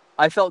 innings.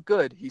 I felt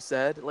good, he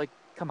said. Like,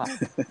 come on.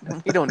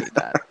 We don't need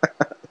that.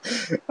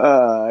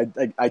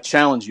 I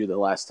challenged you the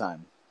last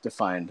time to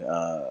find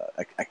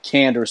a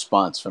canned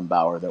response from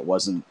Bauer that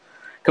wasn't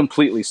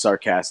completely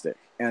sarcastic.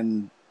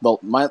 And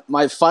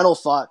my final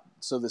thought,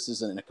 so this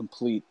isn't a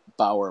complete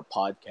Bauer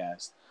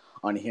podcast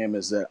on him,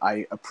 is that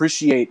I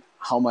appreciate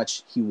how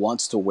much he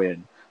wants to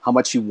win, how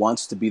much he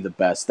wants to be the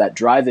best, that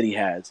drive that he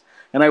has.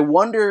 And I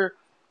wonder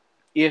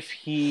if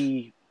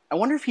he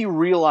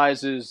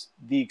realizes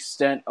the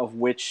extent of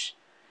which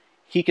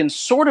he can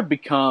sort of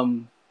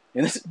become,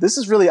 and this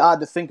is really odd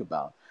to think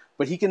about,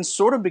 but he can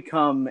sort of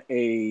become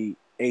a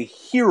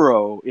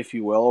hero, if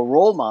you will, a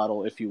role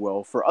model, if you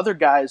will, for other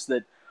guys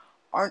that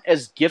aren't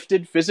as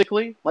gifted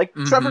physically. Like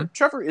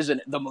Trevor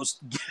isn't the most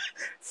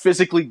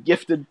physically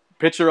gifted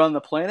pitcher on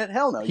the planet.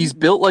 Hell no. He's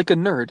built like a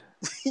nerd.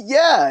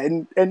 Yeah,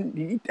 and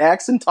he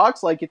acts and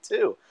talks like it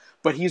too.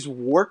 But he's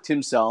worked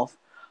himself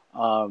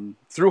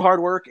through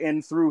hard work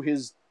and through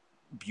his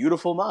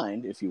beautiful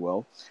mind, if you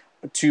will,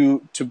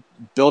 to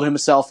build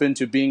himself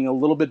into being a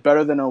little bit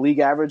better than a league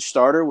average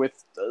starter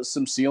with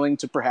some ceiling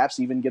to perhaps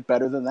even get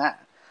better than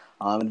that.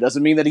 It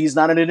doesn't mean that he's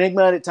not an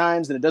enigma at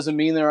times, and it doesn't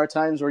mean there are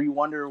times where you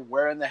wonder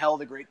where in the hell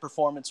the great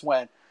performance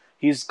went.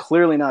 He's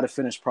clearly not a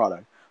finished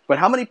product. But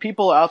how many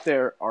people out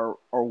there are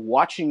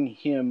watching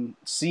him,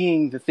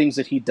 seeing the things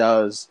that he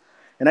does?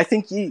 And I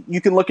think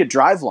you can look at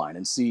Driveline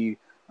and see,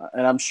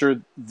 and I'm sure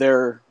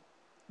the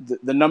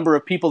number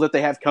of people that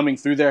they have coming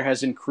through there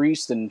has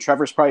increased, and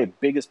Trevor's probably the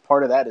biggest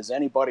part of that as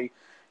anybody.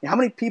 How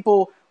many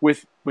people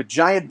with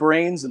giant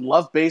brains and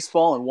love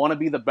baseball and want to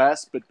be the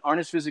best but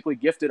aren't as physically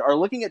gifted are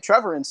looking at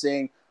Trevor and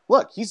saying,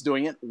 look, he's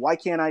doing it. Why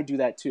can't I do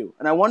that too?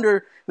 And I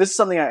wonder, this is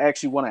something I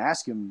actually want to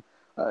ask him.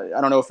 I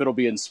don't know if it'll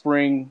be in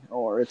spring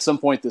or at some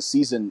point this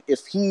season,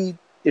 if he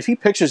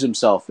pictures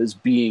himself as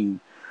being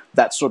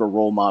that sort of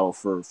role model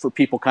for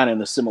people kind of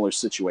in a similar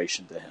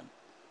situation to him.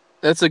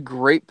 That's a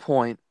great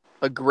point.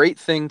 A great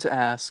thing to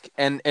ask.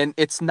 And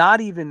it's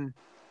not even...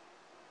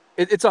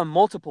 It's on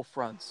multiple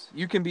fronts.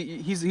 You can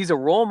be he's a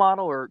role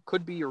model, or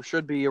could be, or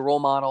should be a role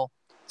model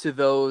to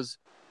those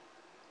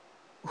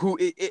who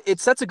it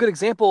sets a good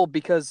example,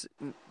 because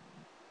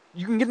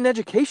you can get an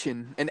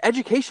education, and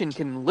education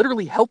can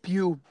literally help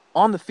you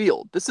on the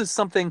field. This is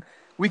something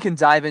we can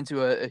dive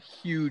into a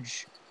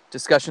huge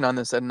discussion on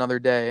this at another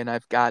day, and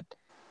I've got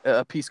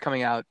a piece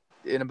coming out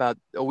in about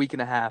a week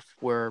and a half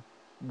where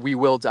we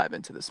will dive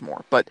into this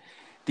more. But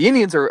the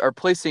Indians are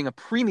placing a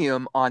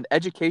premium on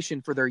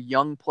education for their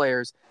young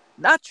players,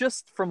 not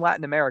just from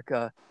Latin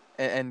America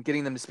and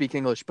getting them to speak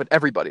English, but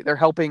everybody. They're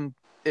helping.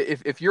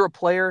 If you're a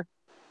player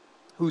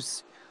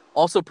who's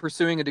also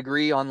pursuing a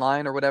degree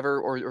online or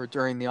whatever, or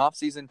during the off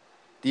season,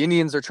 the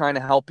Indians are trying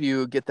to help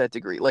you get that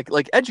degree.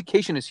 Like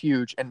education is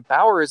huge, and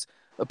Bauer is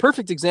a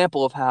perfect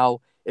example of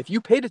how, if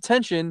you paid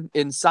attention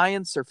in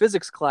science or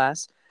physics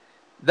class,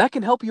 that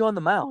can help you on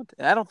the mound.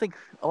 And I don't think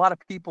a lot of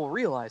people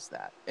realize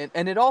that.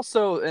 And it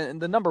also,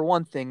 and the number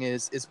one thing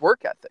is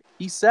work ethic.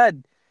 He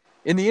said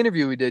in the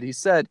interview we did, he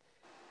said,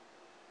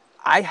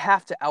 I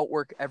have to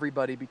outwork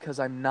everybody because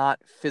I'm not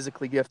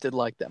physically gifted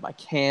like them. I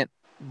can't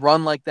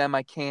run like them.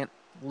 I can't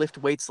lift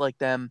weights like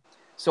them.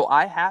 So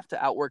I have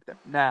to outwork them.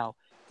 Now,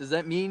 does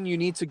that mean you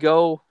need to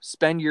go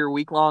spend your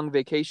week-long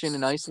vacation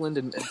in Iceland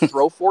and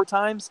throw 4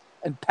 times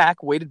and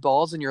pack weighted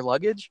balls in your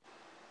luggage?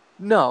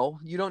 No,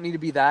 you don't need to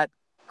be that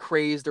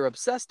crazed or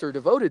obsessed or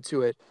devoted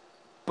to it.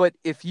 But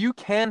if you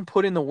can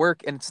put in the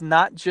work, and it's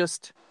not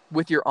just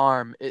with your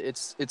arm,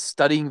 it's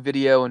studying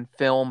video and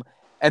film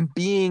and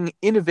being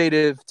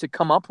innovative to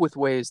come up with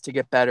ways to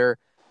get better,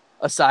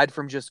 aside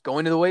from just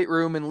going to the weight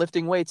room and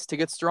lifting weights to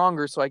get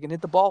stronger so I can hit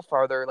the ball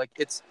farther. Like,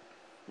 it's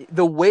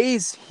the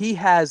ways he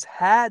has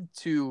had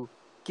to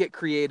get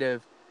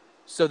creative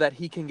so that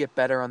he can get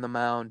better on the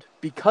mound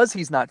because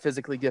he's not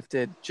physically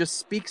gifted just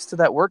speaks to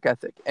that work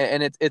ethic.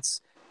 And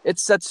it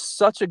sets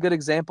such a good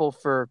example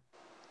for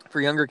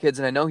younger kids.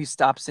 And I know he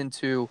stops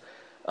into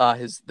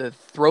the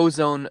Throw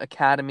Zone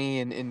Academy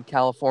in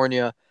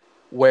California,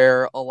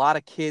 where a lot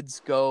of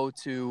kids go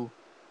to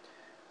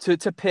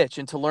pitch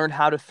and to learn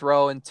how to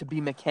throw and to be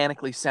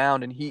mechanically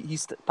sound. And he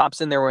pops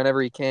in there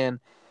whenever he can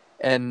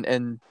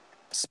and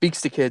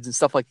speaks to kids and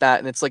stuff like that.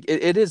 And it's like,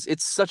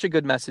 it's such a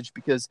good message,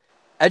 because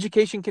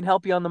education can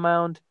help you on the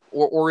mound.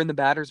 or in the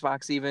batter's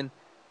box even,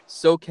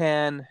 so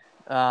can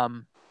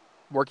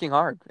working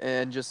hard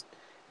and just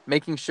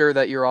making sure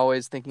that you're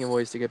always thinking of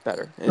ways to get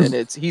better. And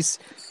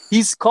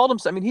he's called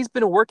himself. I mean, he's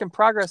been a work in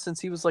progress since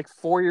he was like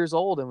 4 years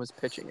old and was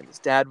pitching. And his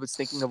dad was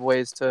thinking of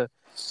ways to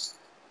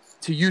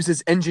use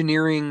his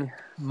engineering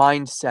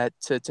mindset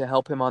to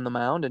help him on the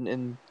mound.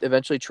 And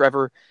eventually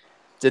Trevor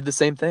did the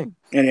same thing.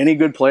 And any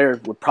good player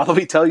would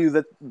probably tell you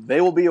that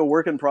they will be a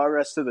work in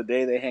progress to the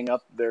day they hang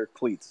up their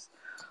cleats.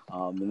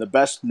 And the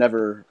best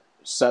never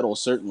settle,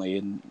 certainly.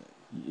 And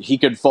he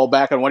could fall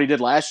back on what he did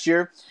last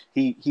year.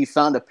 He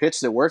found a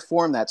pitch that worked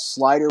for him, that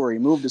slider where he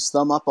moved his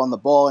thumb up on the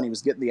ball and he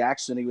was getting the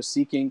action he was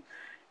seeking.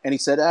 And he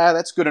said,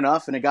 that's good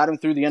enough. And it got him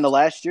through the end of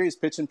last year. He's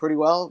pitching pretty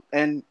well.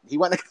 And he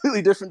went in a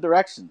completely different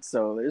direction.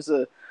 So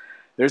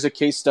there's a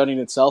case study in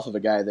itself of a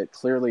guy that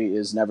clearly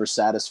is never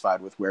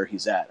satisfied with where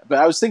he's at. But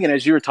I was thinking,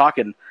 as you were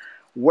talking,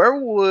 where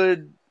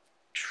would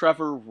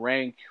Trevor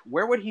rank?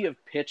 Where would he have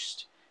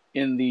pitched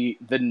in the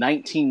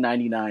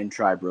 1999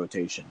 Tribe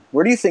rotation?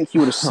 Where do you think he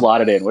would have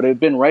slotted in? Would it have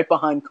been right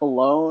behind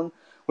Cologne?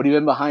 Would he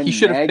have been behind He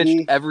should have Nagy?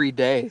 pitched every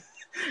day.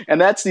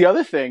 And that's the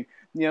other thing.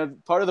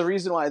 Part of the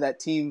reason why that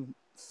team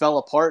fell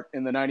apart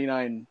in the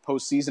 99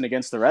 postseason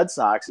against the Red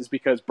Sox is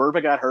because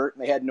Burba got hurt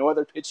and they had no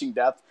other pitching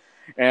depth.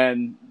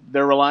 And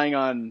they're relying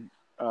on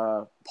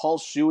Paul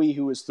Shuey,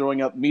 who was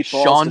throwing up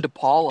meatballs Sean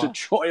DePaula. to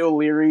Troy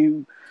O'Leary,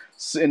 who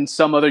in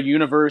some other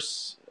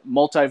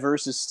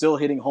multiverse, is still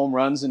hitting home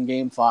runs in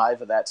Game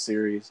 5 of that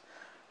series.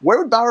 Where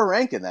would Bauer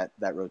rank in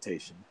that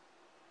rotation?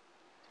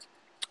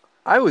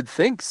 I would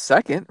think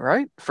second,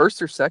 right?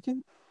 First or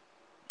second?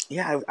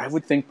 Yeah, I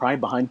would think probably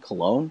behind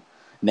Cologne.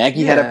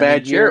 Nagy had a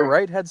bad year. Jarrett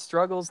Wright had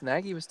struggles.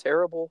 Nagy was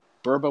terrible.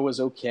 Burba was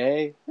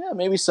okay. Yeah,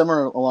 maybe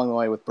somewhere along the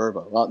way with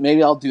Burba. Well,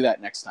 maybe I'll do that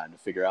next time to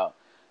figure out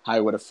how he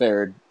would have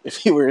fared if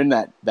he were in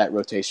that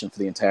rotation for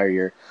the entire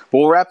year. But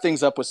we'll wrap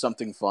things up with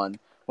something fun.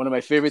 One of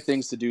my favorite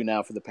things to do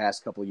now for the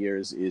past couple of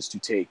years is to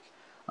take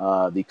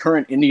the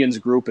current Indians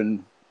group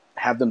and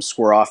have them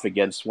square off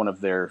against one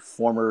of their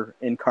former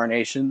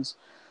incarnations.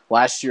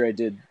 Last year I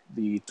did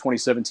the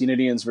 2017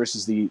 Indians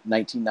versus the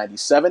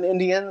 1997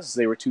 Indians.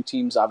 They were two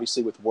teams,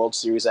 obviously, with World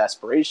Series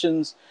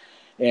aspirations.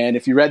 And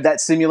if you read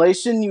that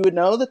simulation, you would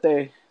know that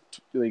the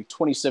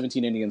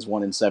 2017 Indians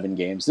won in 7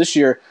 games. This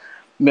year,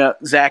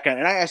 Zach,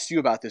 and I asked you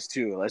about this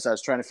too, as I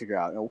was trying to figure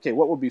out, okay,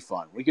 what would be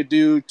fun? We could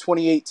do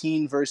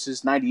 2018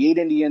 versus 98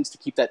 Indians to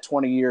keep that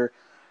 20-year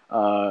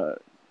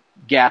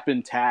gap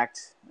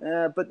intact.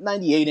 But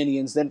 98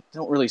 Indians, they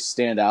don't really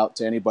stand out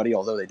to anybody,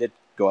 although they did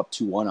go up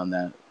 2-1 on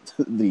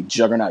the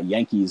juggernaut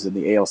Yankees in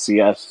the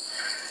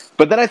ALCS.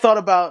 But then I thought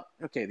about,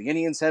 okay, the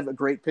Indians have a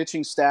great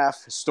pitching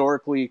staff.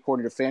 Historically,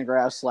 according to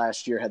Fangraphs,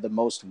 last year had the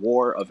most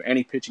WAR of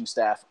any pitching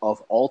staff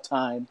of all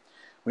time.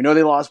 We know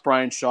they lost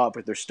Brian Shaw,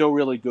 but they're still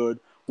really good.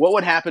 What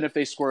would happen if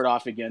they squared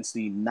off against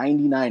the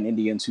 99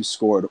 Indians who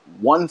scored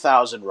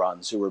 1,000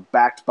 runs, who were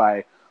backed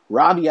by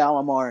Robbie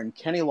Alomar and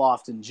Kenny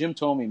Lofton, Jim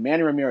Thome,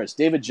 Manny Ramirez,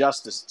 David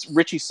Justice,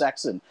 Richie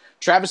Sexton.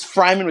 Travis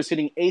Fryman was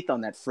hitting 8th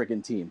on that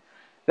friggin' team.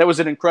 That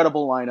was an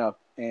incredible lineup.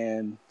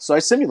 And so I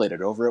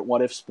simulated over at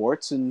What If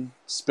Sports and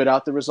spit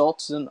out the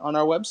results on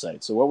our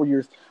website. So what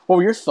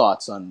were your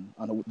thoughts on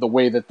the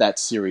way that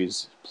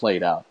series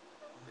played out?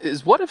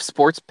 Is What If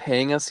Sports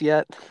paying us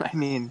yet? I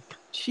mean,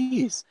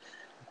 jeez.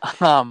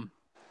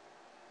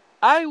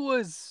 I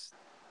was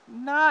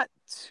not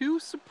too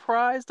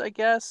surprised, I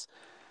guess,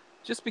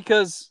 just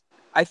because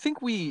I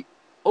think we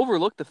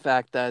overlooked the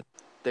fact that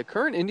the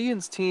current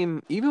Indians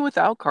team, even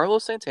without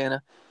Carlos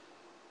Santana,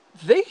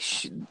 they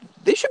should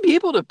be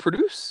able to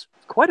produce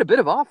quite a bit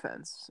of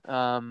offense.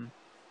 I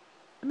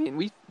mean,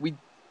 we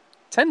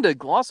tend to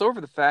gloss over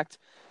the fact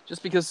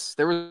just because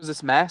there was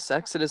this mass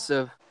exodus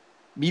of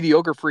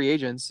mediocre free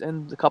agents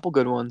and a couple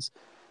good ones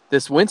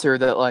this winter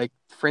that, like,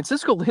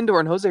 Francisco Lindor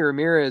and Jose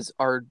Ramirez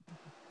are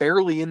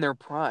barely in their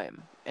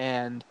prime,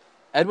 and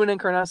Edwin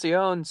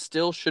Encarnacion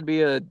still should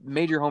be a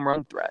major home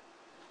run threat.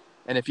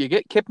 And if you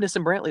get Kipnis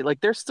and Brantley, like,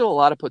 there's still a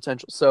lot of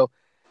potential. So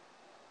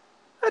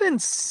I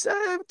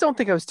don't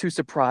think I was too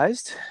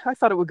surprised. I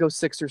thought it would go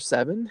 6 or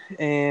 7.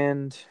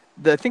 And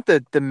I think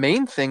the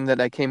main thing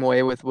that I came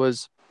away with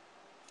was,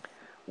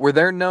 we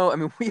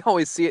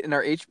always see it in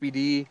our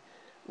HBD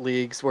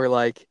leagues where,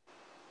 like,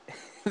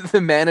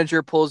 the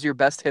manager pulls your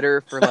best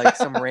hitter for, like,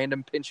 some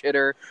random pinch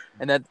hitter,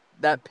 and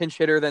that pinch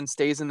hitter then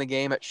stays in the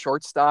game at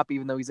shortstop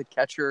even though he's a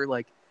catcher.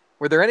 Like,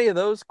 were there any of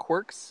those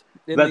quirks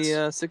in the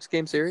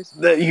 6-game series?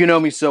 You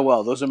know me so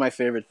well. Those are my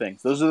favorite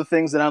things. Those are the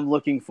things that I'm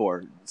looking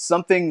for.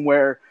 Something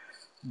where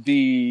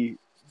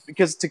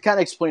because to kind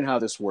of explain how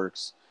this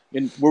works,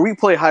 where we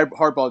play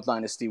Hardball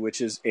Dynasty,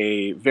 which is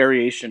a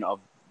variation of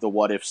the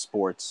What If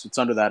Sports, it's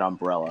under that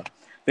umbrella.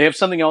 They have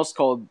something else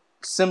called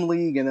Sim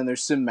League, and then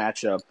there's Sim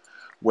Matchup,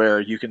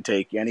 where you can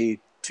take any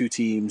 2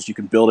 teams, you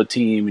can build a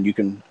team, and you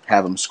can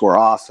have them score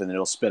off, and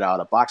it'll spit out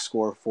a box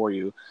score for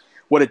you.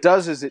 What it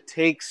does is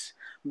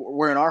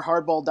where in our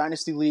Hardball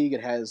Dynasty League,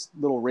 it has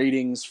little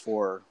ratings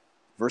for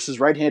versus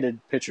right-handed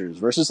pitchers,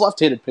 versus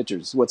left-handed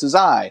pitchers. What's his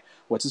eye?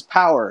 What's his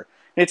power?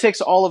 And it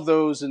takes all of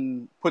those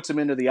and puts them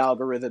into the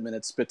algorithm, and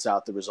it spits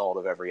out the result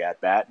of every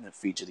at-bat, and it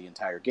feeds you the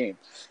entire game.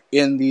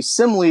 In the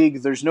Sim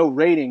League, there's no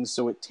ratings,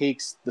 so it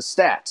takes the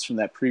stats from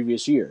that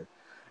previous year.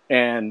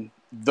 And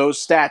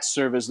those stats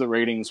serve as the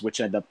ratings,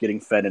 which end up getting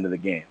fed into the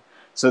game.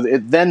 So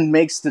it then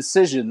makes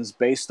decisions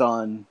based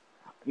on,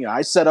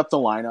 I set up the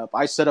lineup,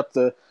 I set up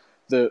the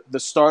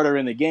starter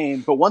in the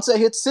game, but once I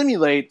hit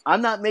simulate,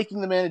 I'm not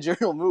making the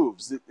managerial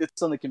moves.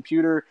 It's on the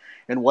computer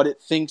and what it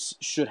thinks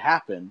should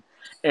happen.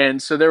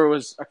 And so there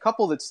was a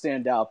couple that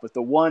stand out, but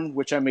the one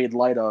which I made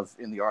light of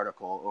in the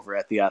article over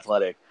at The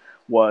Athletic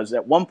was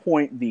at one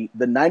point the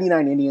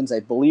 99 Indians, I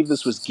believe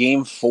this was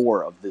game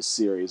 4 of this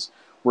series,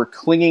 were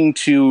clinging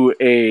to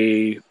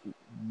a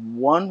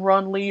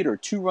 1-run lead or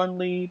 2-run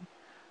lead.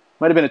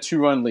 Might have been a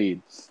 2-run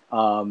lead.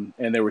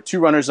 And there were 2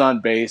 runners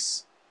on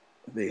base.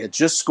 They had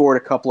just scored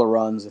a couple of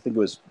runs. I think it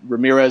was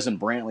Ramirez and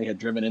Brantley had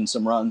driven in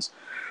some runs.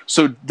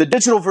 So the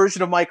digital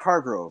version of Mike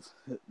Hargrove,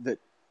 that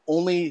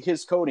only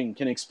his coding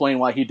can explain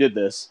why he did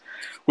this,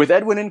 with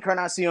Edwin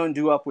Encarnacion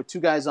due up with 2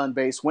 guys on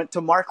base, went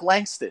to Mark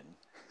Langston.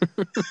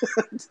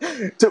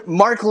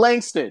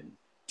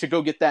 To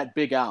go get that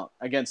big out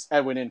against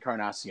Edwin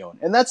Encarnacion.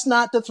 And that's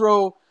not to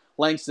throw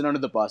Langston under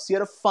the bus. He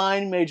had a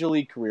fine major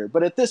league career,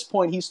 but at this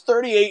point, he's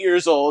 38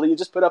 years old. He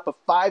just put up a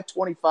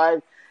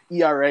 5.25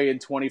 ERA in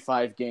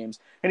 25 games.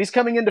 And he's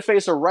coming in to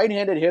face a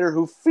right-handed hitter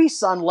who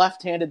feasts on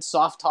left-handed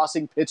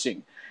soft-tossing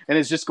pitching and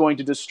is just going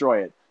to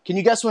destroy it. Can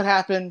you guess what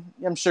happened?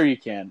 I'm sure you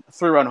can. A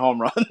 3-run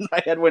home run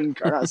by Edwin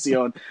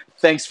Encarnacion.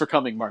 Thanks for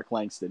coming, Mark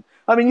Langston.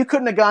 I mean, you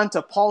couldn't have gone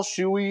to Paul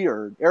Shuey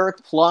or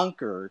Eric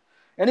Plunk or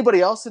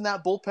anybody else in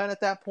that bullpen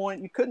at that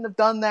point. You couldn't have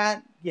done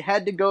that. You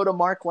had to go to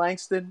Mark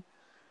Langston.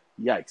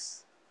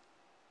 Yikes.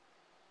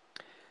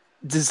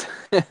 Does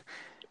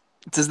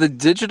the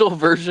digital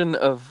version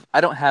of,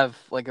 I don't have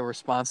like a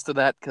response to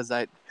that because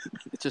it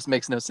just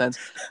makes no sense.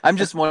 I'm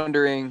just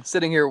wondering,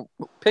 sitting here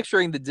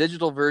picturing the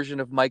digital version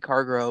of Mike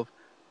Hargrove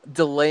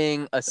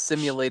delaying a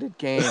simulated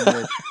game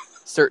with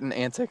certain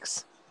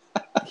antics.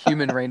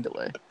 Human rain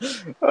delay.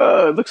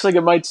 It looks like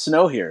it might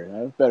snow here.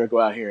 I better go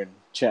out here and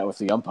chat with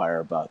the umpire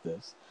about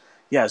this.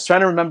 Yeah, I was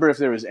trying to remember if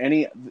there was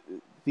any.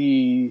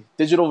 The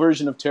digital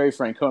version of Terry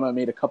Francona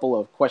made a couple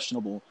of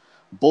questionable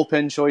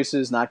bullpen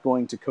choices, not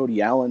going to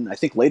Cody Allen. I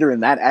think later in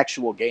that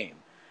actual game,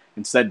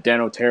 instead Dan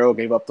Otero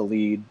gave up the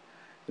lead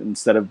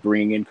instead of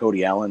bringing in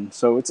Cody Allen.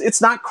 So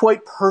it's not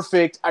quite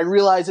perfect. I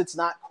realize it's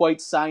not quite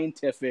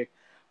scientific,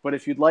 but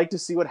if you'd like to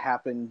see what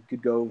happened, you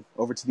could go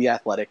over to The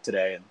Athletic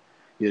today and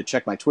either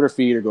check my Twitter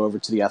feed or go over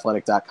to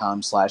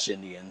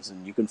theathletic.com/Indians,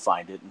 and you can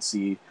find it and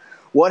see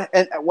what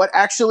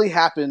actually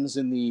happens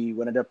in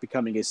what ended up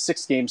becoming a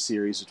 6-game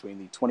series between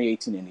the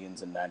 2018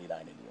 Indians and 99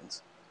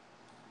 Indians.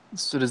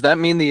 So does that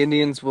mean the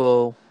Indians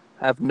will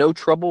have no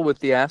trouble with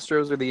the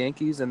Astros or the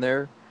Yankees and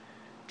their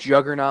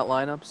juggernaut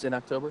lineups in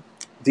October?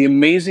 The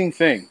amazing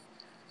thing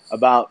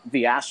about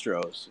the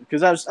Astros,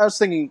 because I was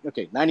thinking,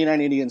 okay, 99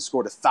 Indians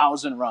scored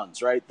 1,000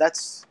 runs, right?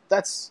 That's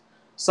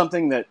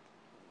something that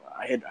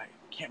I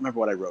can't remember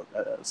what I wrote.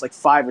 It's like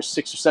 5 or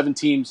 6 or 7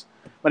 teams.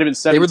 Might have been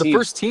 7 They were the teams.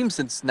 first team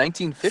since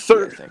 1950,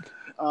 I think.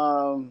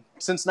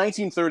 Since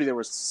 1930, there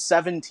were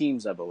 7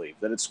 teams, I believe,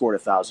 that had scored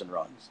 1,000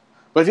 runs.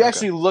 But if you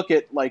actually look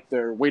at like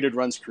their weighted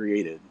runs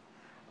created,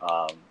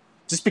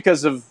 just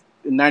because of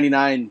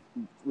 99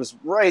 was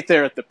right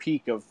there at the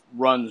peak of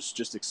runs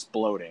just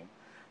exploding,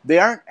 they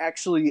aren't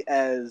actually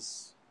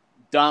as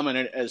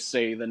dominant as,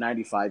 say, the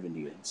 95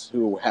 Indians,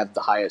 who have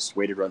the highest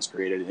weighted runs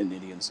created in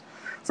Indians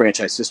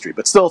franchise history.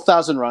 But still,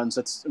 1,000 runs,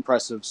 that's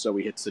impressive, so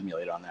we hit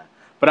simulate on that.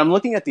 But I'm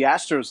looking at the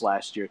Astros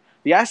last year.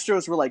 The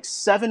Astros were like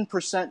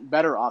 7%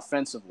 better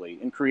offensively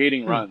in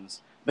creating runs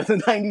than the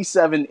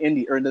 99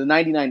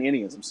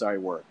 Indians,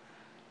 were.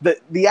 The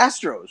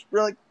Astros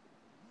were like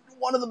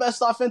one of the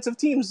best offensive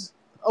teams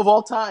of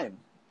all time,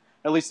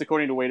 at least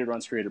according to weighted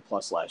runs created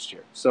plus last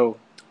year. So,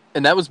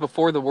 and that was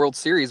before the World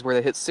Series where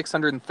they hit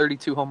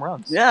 632 home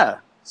runs. Yeah,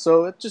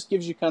 so it just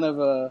gives you kind of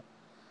a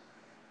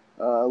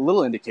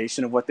little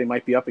indication of what they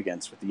might be up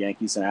against with the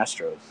Yankees and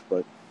Astros.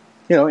 But,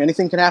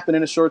 anything can happen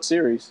in a short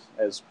series,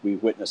 as we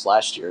witnessed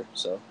last year.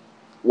 So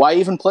why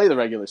even play the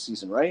regular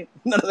season, right?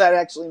 None of that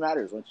actually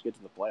matters once you get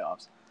to the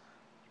playoffs.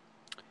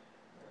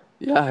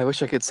 Yeah, I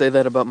wish I could say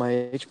that about my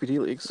HPD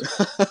leagues.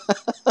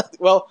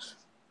 Well,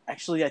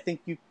 actually, I think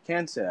you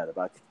can say that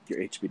about your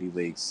HPD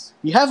leagues.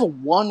 You have a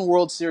 1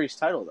 World Series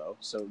title, though,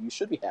 so you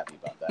should be happy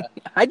about that.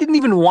 I didn't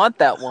even want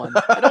that one.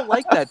 I don't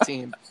like that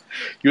team.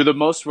 You're the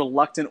most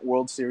reluctant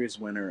World Series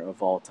winner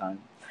of all time.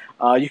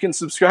 You can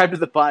subscribe to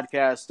the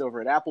podcast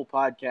over at Apple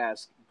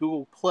Podcasts,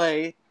 Google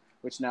Play,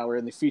 which now we're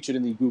featured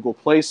in the Google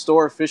Play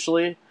Store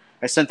officially.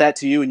 I sent that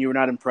to you and you were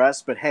not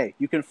impressed, but hey,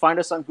 you can find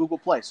us on Google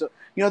Play. So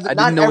I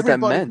didn't know what that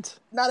meant.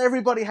 Not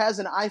everybody has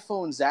an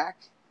iPhone, Zach.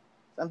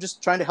 I'm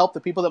just trying to help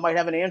the people that might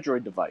have an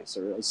Android device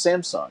or a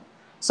Samsung,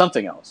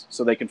 something else,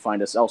 so they can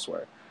find us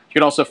elsewhere. You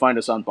can also find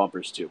us on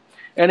bumpers too.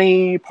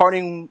 Any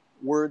parting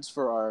words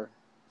for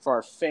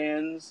our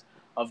fans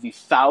of the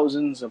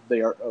thousands of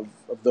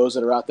those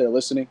that are out there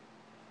listening?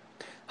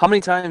 How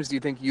many times do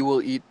you think you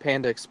will eat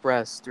Panda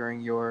Express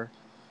during your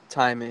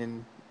time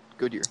in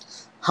Goodyear.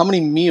 How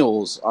many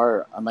meals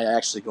am I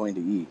actually going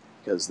to eat?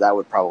 Because that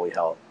would probably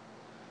help.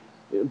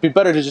 It'd be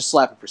better to just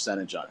slap a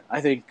percentage on it.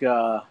 I think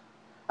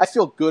I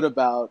feel good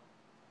about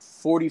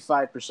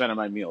 45% of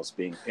my meals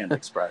being Panda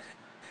Express.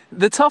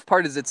 The tough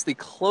part is it's the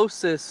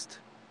closest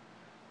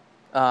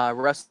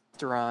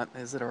restaurant.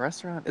 Is it a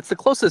restaurant? It's the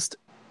closest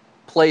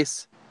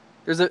place.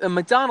 There's a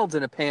McDonald's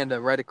and a Panda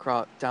right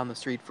across down the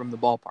street from the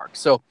ballpark.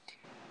 So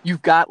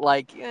you've got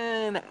like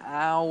an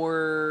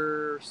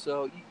hour.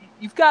 So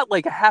you've got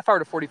like a half hour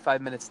to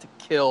 45 minutes to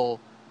kill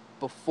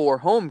before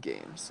home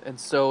games. And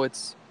so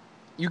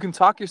you can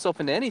talk yourself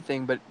into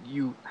anything, but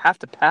you have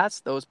to pass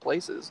those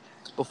places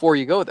before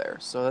you go there.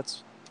 So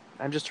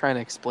I'm just trying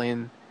to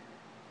explain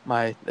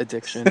my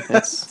addiction.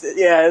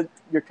 Yeah,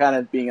 you're kind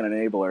of being an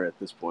enabler at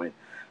this point.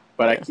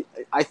 But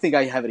yeah. I think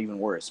I have it even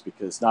worse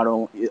because not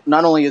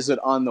only is it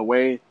on the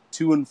way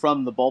to and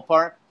from the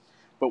ballpark,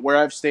 but where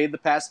I've stayed the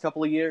past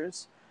couple of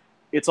years,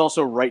 it's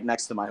also right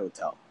next to my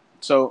hotel.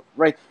 So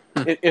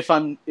if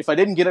I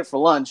didn't get it for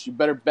lunch, you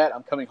better bet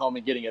I'm coming home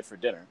and getting it for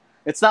dinner.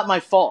 It's not my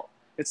fault.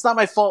 It's not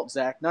my fault,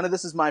 Zach. None of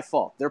this is my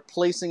fault. They're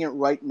placing it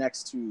right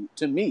next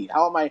to me.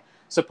 How am I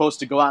supposed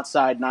to go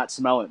outside, not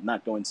smell it, and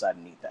not go inside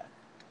and eat that?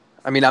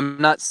 I mean,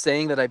 I'm not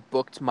saying that I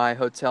booked my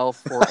hotel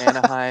for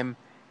Anaheim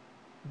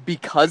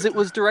because it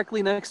was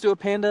directly next to a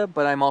Panda,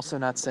 but I'm also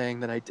not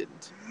saying that I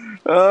didn't.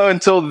 Oh,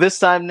 until this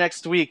time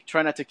next week,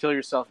 try not to kill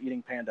yourself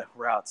eating Panda.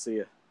 We're out. See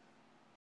ya.